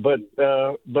 But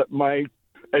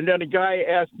and then a guy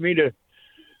asked me to,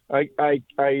 I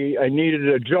needed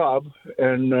a job,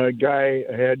 and a guy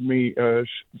had me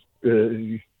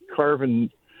cutting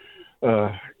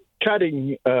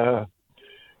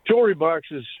jewelry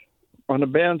boxes on a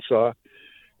bandsaw.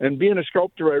 And being a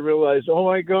sculptor, I realized, oh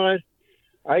my God,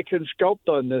 I can sculpt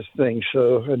on this thing.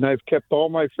 And I've kept all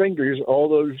my fingers all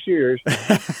those years.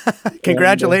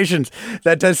 Congratulations.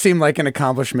 That does seem like an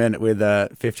accomplishment with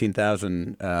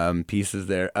 15,000 pieces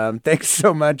there. Thanks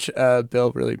so much,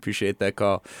 Bill. Really appreciate that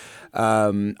call.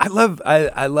 I love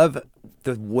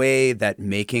the way that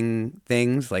making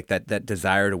things, like that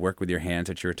desire to work with your hands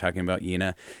that you were talking about,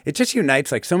 Yina, it just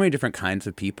unites like so many different kinds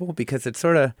of people because it's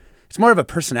more of a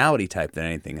personality type than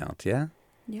anything else. Yeah?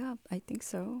 Yeah, I think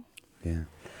so. Yeah.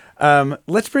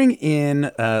 Let's bring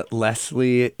in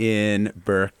Leslie in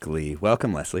Berkeley.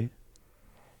 Welcome, Leslie.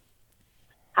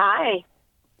 Hi.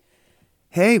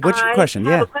 Hey, what's your question?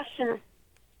 I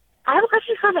have a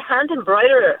question for the hand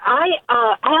embroiderer. I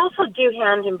also do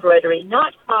hand embroidery,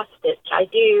 not cross stitch. I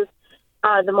do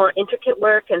the more intricate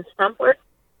work and stump work.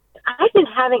 I've been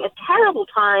having a terrible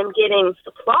time getting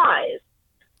supplies,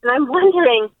 and I'm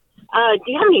wondering, do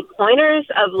you have any pointers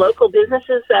of local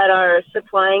businesses that are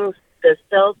supplying the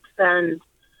silks and,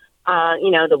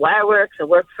 the wire work, the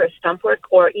work for stump work,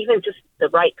 or even just the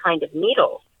right kind of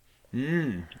needle?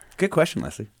 Good question,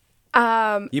 Leslie.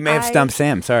 You may have stumped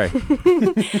Sam. Sorry.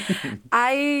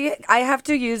 I have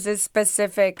to use this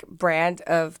specific brand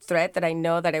of thread that I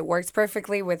know that it works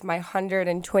perfectly with my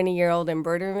 120-year-old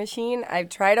embroidery machine. I've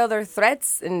tried other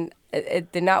threads and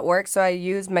it did not work, so I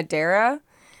use Madeira,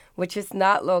 which is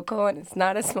not local and it's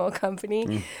not a small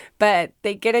company, but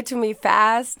they get it to me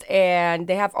fast and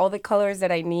they have all the colors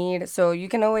that I need. So you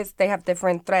can they have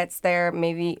different threads there.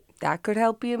 Maybe that could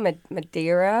help you,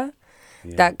 Madeira.com.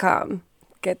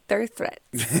 Get their threads.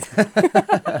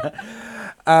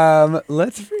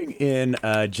 Let's bring in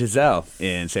Giselle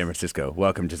in San Francisco.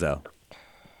 Welcome, Giselle.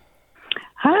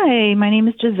 Hi, my name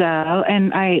is Giselle,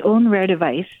 and I own Rare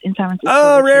Device in San Francisco.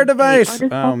 Oh, Rare Device!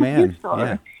 Oh, man.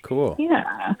 Yeah, cool.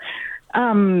 Yeah.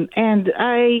 And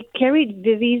I carried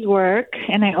Vivi's work,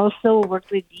 and I also worked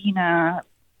with Yina a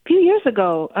few years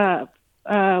ago.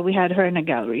 We had her in a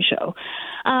gallery show.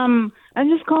 I'm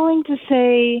just calling to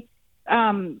say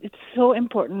it's so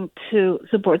important to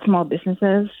support small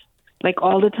businesses, like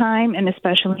all the time, and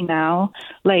especially now.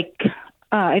 Like,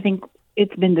 I think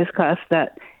it's been discussed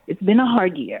that it's been a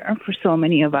hard year for so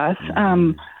many of us.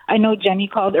 I know Jenny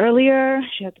called earlier.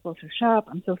 She had to close her shop.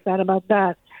 I'm so sad about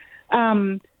that.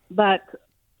 But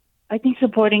I think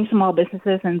supporting small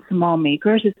businesses and small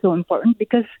makers is so important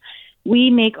because we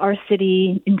make our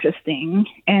city interesting,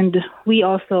 and we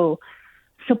also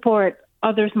support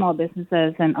other small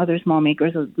businesses and other small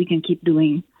makers so we can keep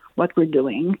doing what we're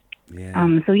doing.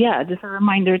 Yeah. So, just a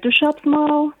reminder to shop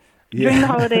small. during the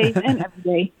holidays and every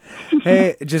day.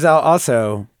 Hey, Giselle,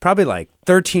 also, probably like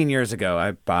 13 years ago,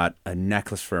 I bought a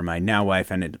necklace for my now wife,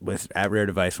 and it was at Rare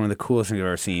Device, one of the coolest things I've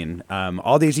ever seen.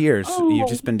 All these years, you've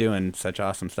just been doing such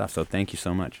awesome stuff, so thank you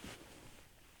so much.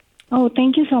 Oh,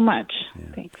 thank you so much.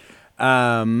 Yeah. Thanks.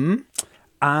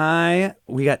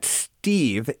 We got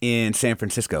Steve in San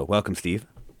Francisco. Welcome, Steve.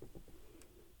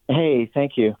 Hey,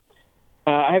 thank you.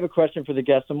 I have a question for the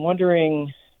guest. I'm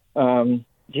wondering, do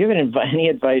you have any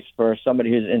advice for somebody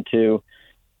who's into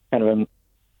kind of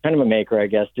a maker, I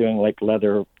guess, doing like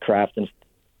leather craft and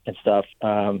stuff,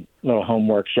 little home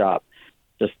workshop,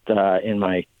 just in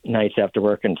my nights after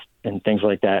work and things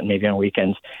like that, and maybe on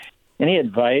weekends. Any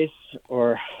advice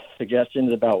or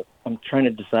suggestions about? I'm trying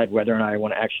to decide whether or not I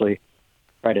want to actually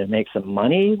try to make some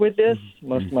money with this.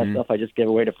 Most of my stuff I just give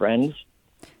away to friends.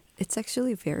 It's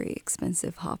actually a very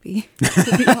expensive hobby,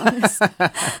 to be honest.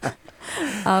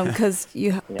 Because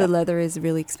the leather is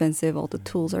really expensive, all the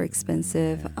tools are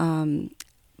expensive.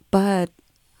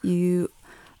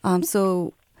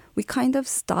 So we kind of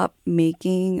stopped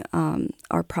making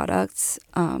our products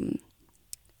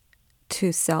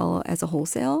to sell as a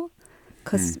wholesale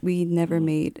because we never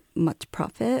made much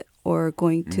profit, or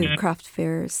going to craft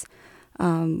fairs.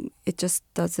 It just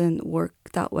doesn't work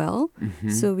that well.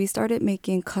 So we started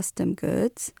making custom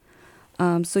goods.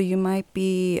 So you might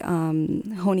be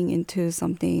honing into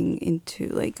something into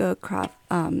like a craft,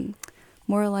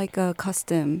 more like a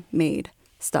custom made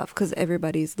stuff, because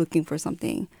everybody's looking for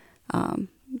something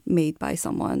made by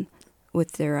someone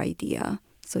with their idea.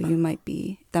 So that might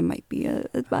be a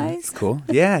advice. Cool.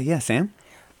 Yeah, Sam?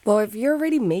 Well, if you're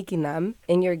already making them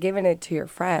and you're giving it to your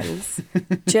friends,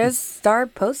 just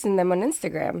start posting them on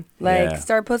Instagram.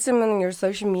 Start posting them on your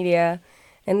social media,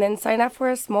 and then sign up for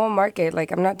a small market.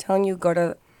 Like, I'm not telling you go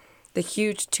to the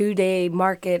huge 2-day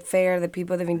market fair that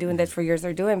people that have been doing this for years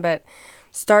are doing, but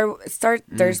start.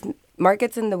 There's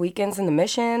markets in the weekends in the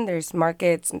Mission. There's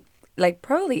markets, like,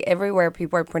 probably everywhere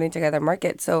people are putting together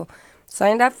markets. So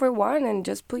sign up for one and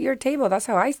just put your table. That's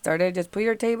how I started. Just put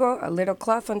your table, a little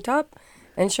cloth on top,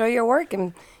 and show your work,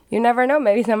 and you never know,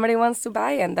 maybe somebody wants to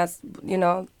buy, and that's,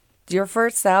 your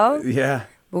first sell. Yeah.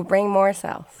 Will bring more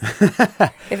sales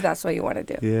if that's what you want to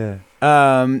do. Yeah.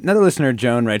 Another listener,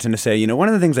 Joan, writes in to say, one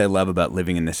of the things I love about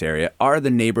living in this area are the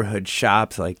neighborhood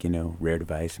shops like, Rare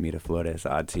Device, Mira Flores,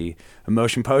 ODSY,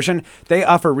 Emotion Potion. They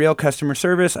offer real customer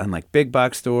service, unlike big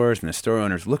box stores, and the store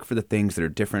owners look for the things that are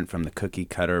different from the cookie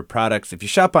cutter products. If you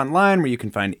shop online where you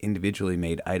can find individually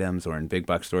made items, or in big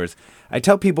box stores, I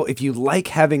tell people if you like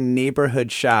having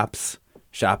neighborhood shops,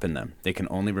 shop in them. They can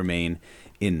only remain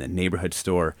in the neighborhood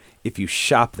store if you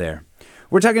shop there.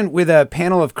 We're talking with a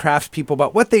panel of craftspeople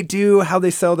about what they do, how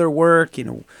they sell their work,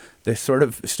 the sort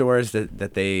of stores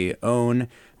that they own,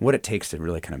 what it takes to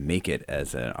really kind of make it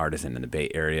as an artisan in the Bay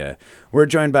Area. We're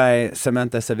joined by Sam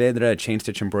Saavedra, a chain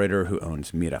stitch embroiderer who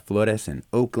owns Mira Flores in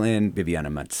Oakland, Viviana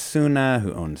Matsuda,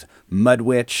 who owns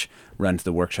Mudwitch, runs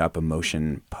the workshop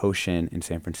Emotion Potion in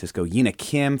San Francisco, Yina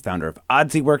Kim, founder of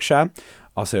ODSY Workshop,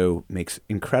 also makes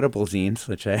incredible zines,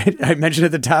 which I mentioned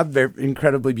at the top. They're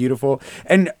incredibly beautiful.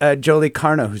 And Jolie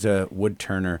Karno, who's a wood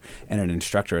turner and an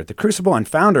instructor at the Crucible and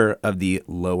founder of the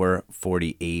Lower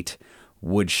 48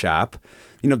 Wood Shop.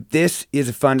 This is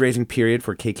a fundraising period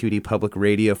for KQED Public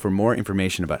Radio. For more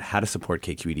information about how to support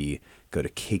KQED, go to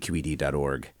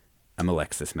kqed.org. I'm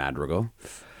Alexis Madrigal.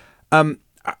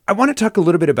 I want to talk a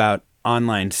little bit about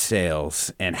online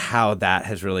sales and how that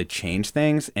has really changed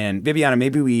things. And Viviana,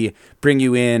 maybe we bring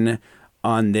you in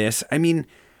on this. I mean,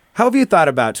 how have you thought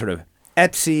about sort of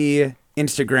Etsy,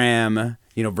 Instagram,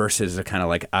 versus a kind of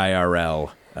like IRL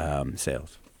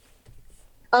sales?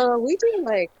 We do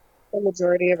like the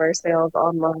majority of our sales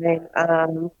online.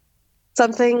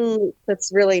 Something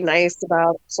that's really nice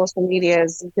about social media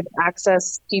is you can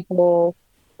access people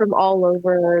from all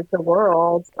over the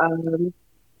world.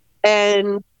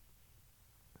 And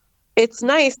it's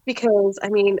nice because, I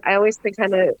always think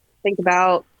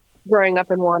about growing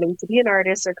up and wanting to be an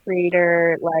artist or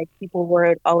creator. Like, people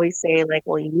would always say, like,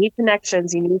 well, you need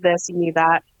connections, you need this, you need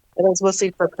that. And it was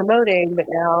mostly for promoting. But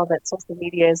now that social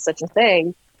media is such a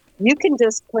thing, you can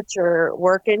just put your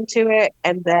work into it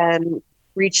and then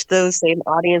reach those same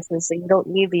audiences. So you don't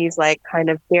need these like kind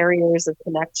of barriers of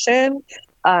connection.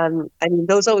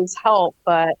 Those always help,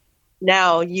 but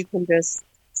now you can just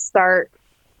start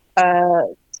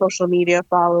social media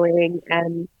following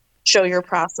and show your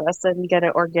process and get an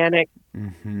organic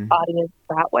audience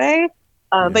that way.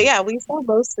 But yeah, we sell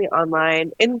mostly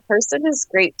online. In person is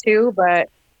great too, but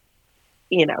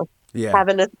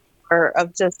having a or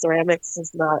of just ceramics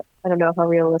is not, I don't know how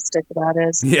realistic that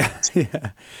is.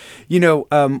 Yeah.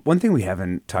 One thing we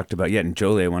haven't talked about yet, and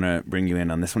Jolie, I want to bring you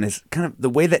in on this one, is kind of the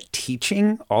way that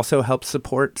teaching also helps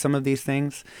support some of these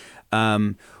things.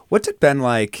 What's it been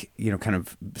like, kind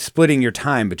of splitting your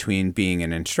time between being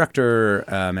an instructor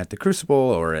at the Crucible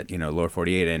or at, Lower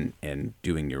 48 and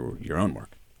doing your own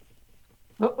work?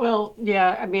 Well,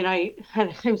 yeah, I mean,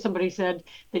 somebody said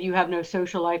that you have no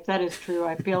social life. That is true.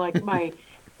 I feel like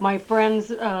my friends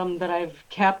that I've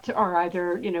kept are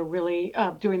either, really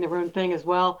doing their own thing as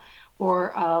well.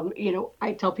 Or,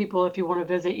 I tell people, if you want to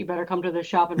visit, you better come to the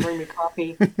shop and bring me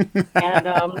coffee.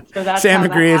 And so that's Sam how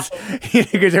agrees.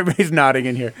 Because everybody's nodding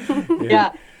in here.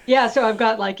 Yeah. So I've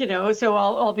got so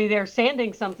I'll be there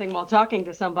sanding something while talking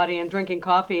to somebody and drinking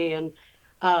coffee. And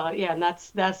and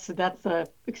that's the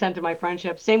extent of my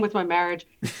friendship. Same with my marriage.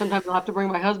 Sometimes I'll have to bring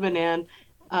my husband in.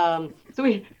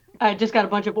 I just got a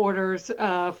bunch of orders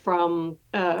for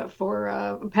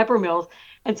pepper mills.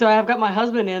 And so I've got my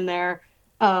husband in there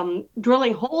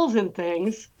drilling holes in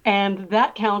things, and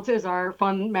that counts as our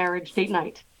fun marriage date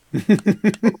night.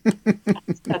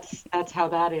 That's how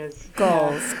that is.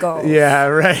 Goals. Yeah,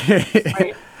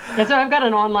 right. Yeah, so I've got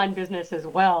an online business as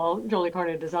well, Jolie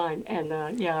Karno Design, and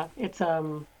it's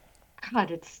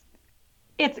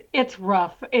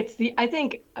rough. I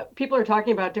think people are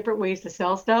talking about different ways to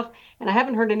sell stuff, and I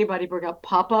haven't heard anybody bring up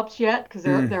pop-ups yet, because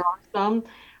there are some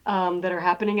that are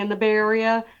happening in the Bay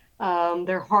Area.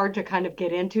 They're hard to kind of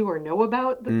get into or know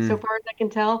about, so far as I can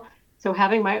tell. So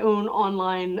having my own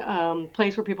online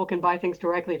place where people can buy things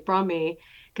directly from me,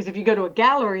 because if you go to a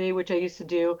gallery, which I used to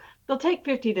do, they'll take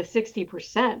 50 to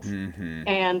 60%.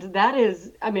 And that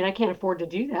is, I mean, I can't afford to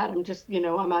do that. I'm just,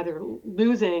 I'm either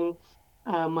losing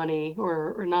money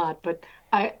or not. But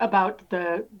about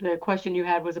the question you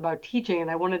had was about teaching.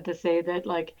 And I wanted to say that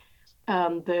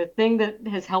the thing that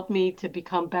has helped me to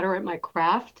become better at my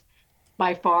craft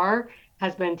by far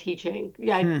has been teaching.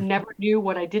 I never knew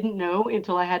what I didn't know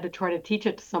until I had to try to teach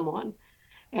it to someone.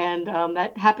 And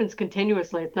that happens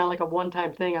continuously. It's not like a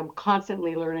one-time thing. I'm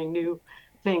constantly learning new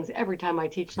things every time I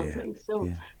teach something.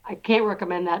 I can't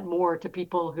recommend that more to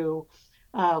people who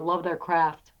love their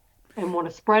craft and want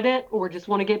to spread it or just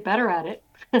want to get better at it.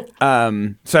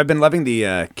 So I've been loving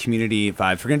the community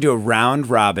vibes. We're going to do a round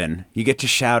robin. You get to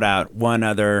shout out one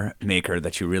other maker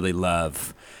that you really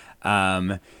love.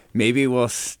 Maybe we'll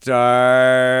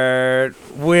start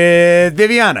with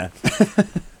Viviana.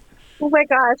 Oh my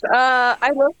gosh.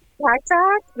 I love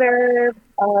Tac. They're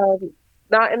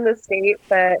not in the state,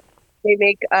 but they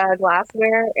make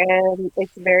glassware, and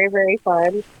it's very, very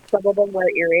fun. Some of them wear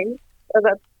earrings. So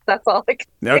that's all I can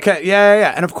say. Okay.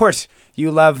 Yeah. And of course,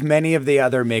 you love many of the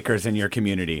other makers in your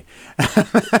community.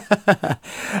 How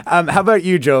about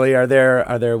you, Jolie? Are there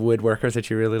woodworkers that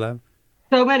you really love?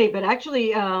 So many, but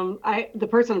actually, the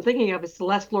person I'm thinking of is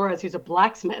Celeste Flores, who's a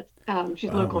blacksmith. She's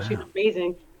local. Wow. She's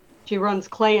amazing. She runs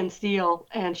clay and steel,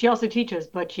 and she also teaches,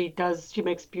 but she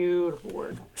makes beautiful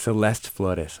work. Celeste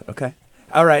Flores. Okay.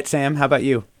 All right, Sam, how about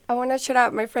you? I want to shout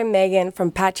out my friend Megan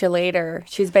from Patchulator.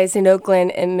 She's based in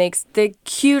Oakland and makes the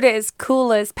cutest,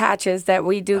 coolest patches that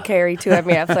we do carry to at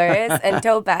Mira Flores and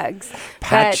tote bags.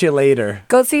 Patchulator.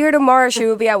 Go see her tomorrow. She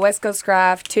will be at West Coast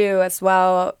Craft too, as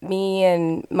well. Me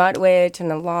and Mudwitch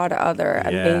and a lot of other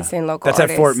amazing local artists.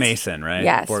 That's at Fort Mason, right?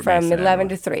 Yes, Fort from Mason, 11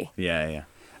 to 3. Yeah.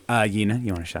 Yina,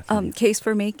 you want to shout something? Case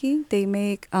for Making. They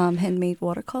make handmade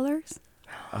watercolors.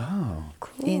 Oh,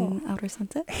 cool. In Outer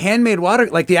Sunset. Handmade water,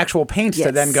 like the actual paints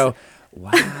to then go,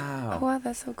 wow. Oh, wow,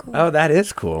 that's so cool. Oh, that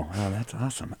is cool. Oh, that's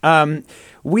awesome.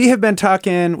 We have been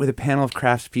talking with a panel of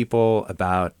craftspeople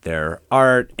about their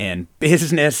art and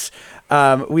business.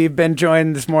 We've been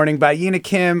joined this morning by Yina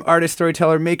Kim, artist,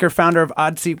 storyteller, maker, founder of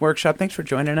ODSY Workshop. Thanks for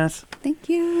joining us. Thank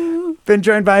you. Been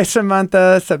joined by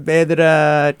Samantha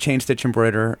Saavedra, chain stitch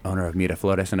embroiderer, owner of Mira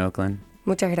Flores in Oakland.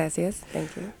 Muchas gracias.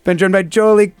 Thank you. Been joined by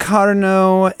Jolie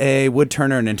Karno, a wood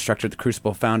turner and instructor at the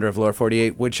Crucible, founder of Lower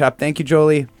 48 Woodshop. Thank you,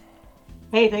 Jolie.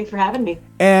 Hey, thanks for having me.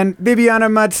 And Viviana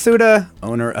Matsuda,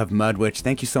 owner of Mudwitch.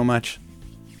 Thank you so much.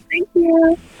 Thank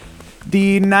you.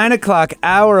 The 9 o'clock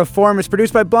hour of Forum is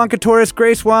produced by Blanca Torres,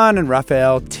 Grace Wan, and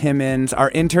Raphael Timmons. Our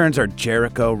interns are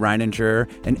Jericho Reininger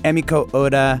and Emiko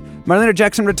Oda. Marlena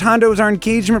Jackson-Rotondo is our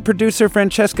engagement producer.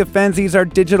 Francesca Fenzi is our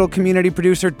digital community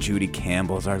producer. Judy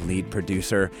Campbell is our lead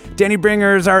producer. Danny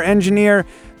Bringer is our engineer.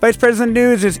 Vice President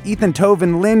News is Ethan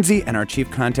Tovin Lindsay, and our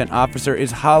Chief Content Officer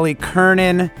is Holly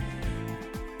Kernan.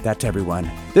 That's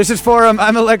everyone. This is Forum.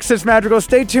 I'm Alexis Madrigal.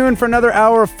 Stay tuned for another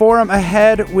hour of Forum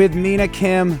ahead with Yina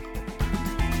Kim.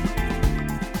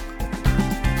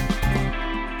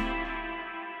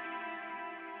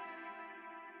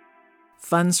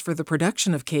 Funds for the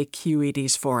production of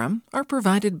KQED's forum are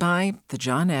provided by the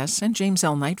John S. and James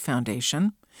L. Knight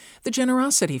Foundation, the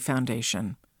Generosity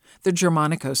Foundation, the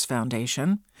Germanicos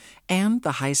Foundation, and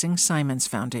the Heising Simons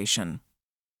Foundation.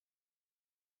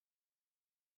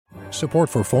 Support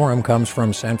for Forum comes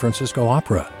from San Francisco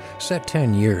Opera. Set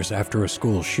 10 years after a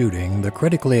school shooting, the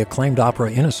critically acclaimed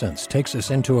opera Innocence takes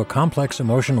us into a complex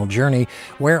emotional journey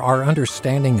where our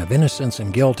understanding of innocence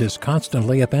and guilt is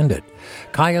constantly upended.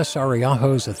 Kaya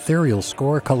Sariaho's ethereal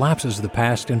score collapses the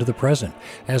past into the present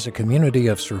as a community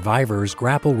of survivors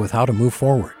grapple with how to move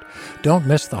forward. Don't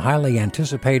miss the highly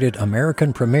anticipated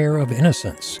American premiere of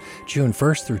Innocence, June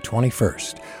 1st through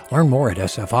 21st. Learn more at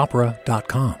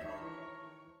sfopera.com.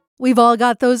 We've all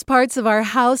got those parts of our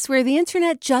house where the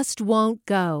internet just won't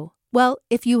go. Well,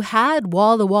 if you had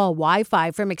wall-to-wall Wi-Fi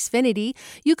from Xfinity,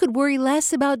 you could worry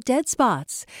less about dead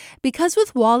spots. Because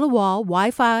with wall-to-wall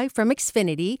Wi-Fi from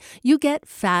Xfinity, you get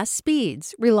fast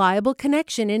speeds, reliable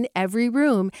connection in every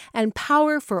room, and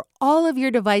power for all of your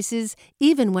devices,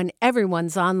 even when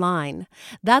everyone's online.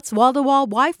 That's wall-to-wall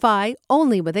Wi-Fi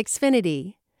only with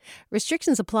Xfinity.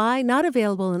 Restrictions apply, not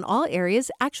available in all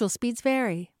areas. Actual speeds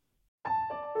vary.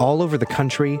 All over the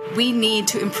country, we need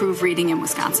to improve reading in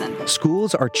Wisconsin.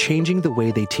 Schools are changing the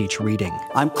way they teach reading.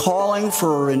 I'm calling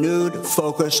for a renewed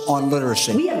focus on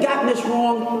literacy. We have gotten this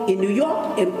wrong in New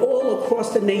York and all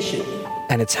across the nation.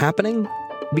 And it's happening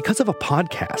because of a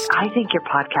podcast. I think your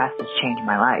podcast has changed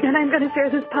my life. And I'm going to share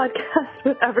this podcast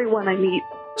with everyone I meet.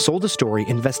 Sold a Story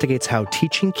investigates how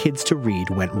teaching kids to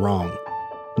read went wrong.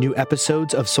 New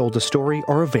episodes of Sold a Story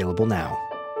are available now.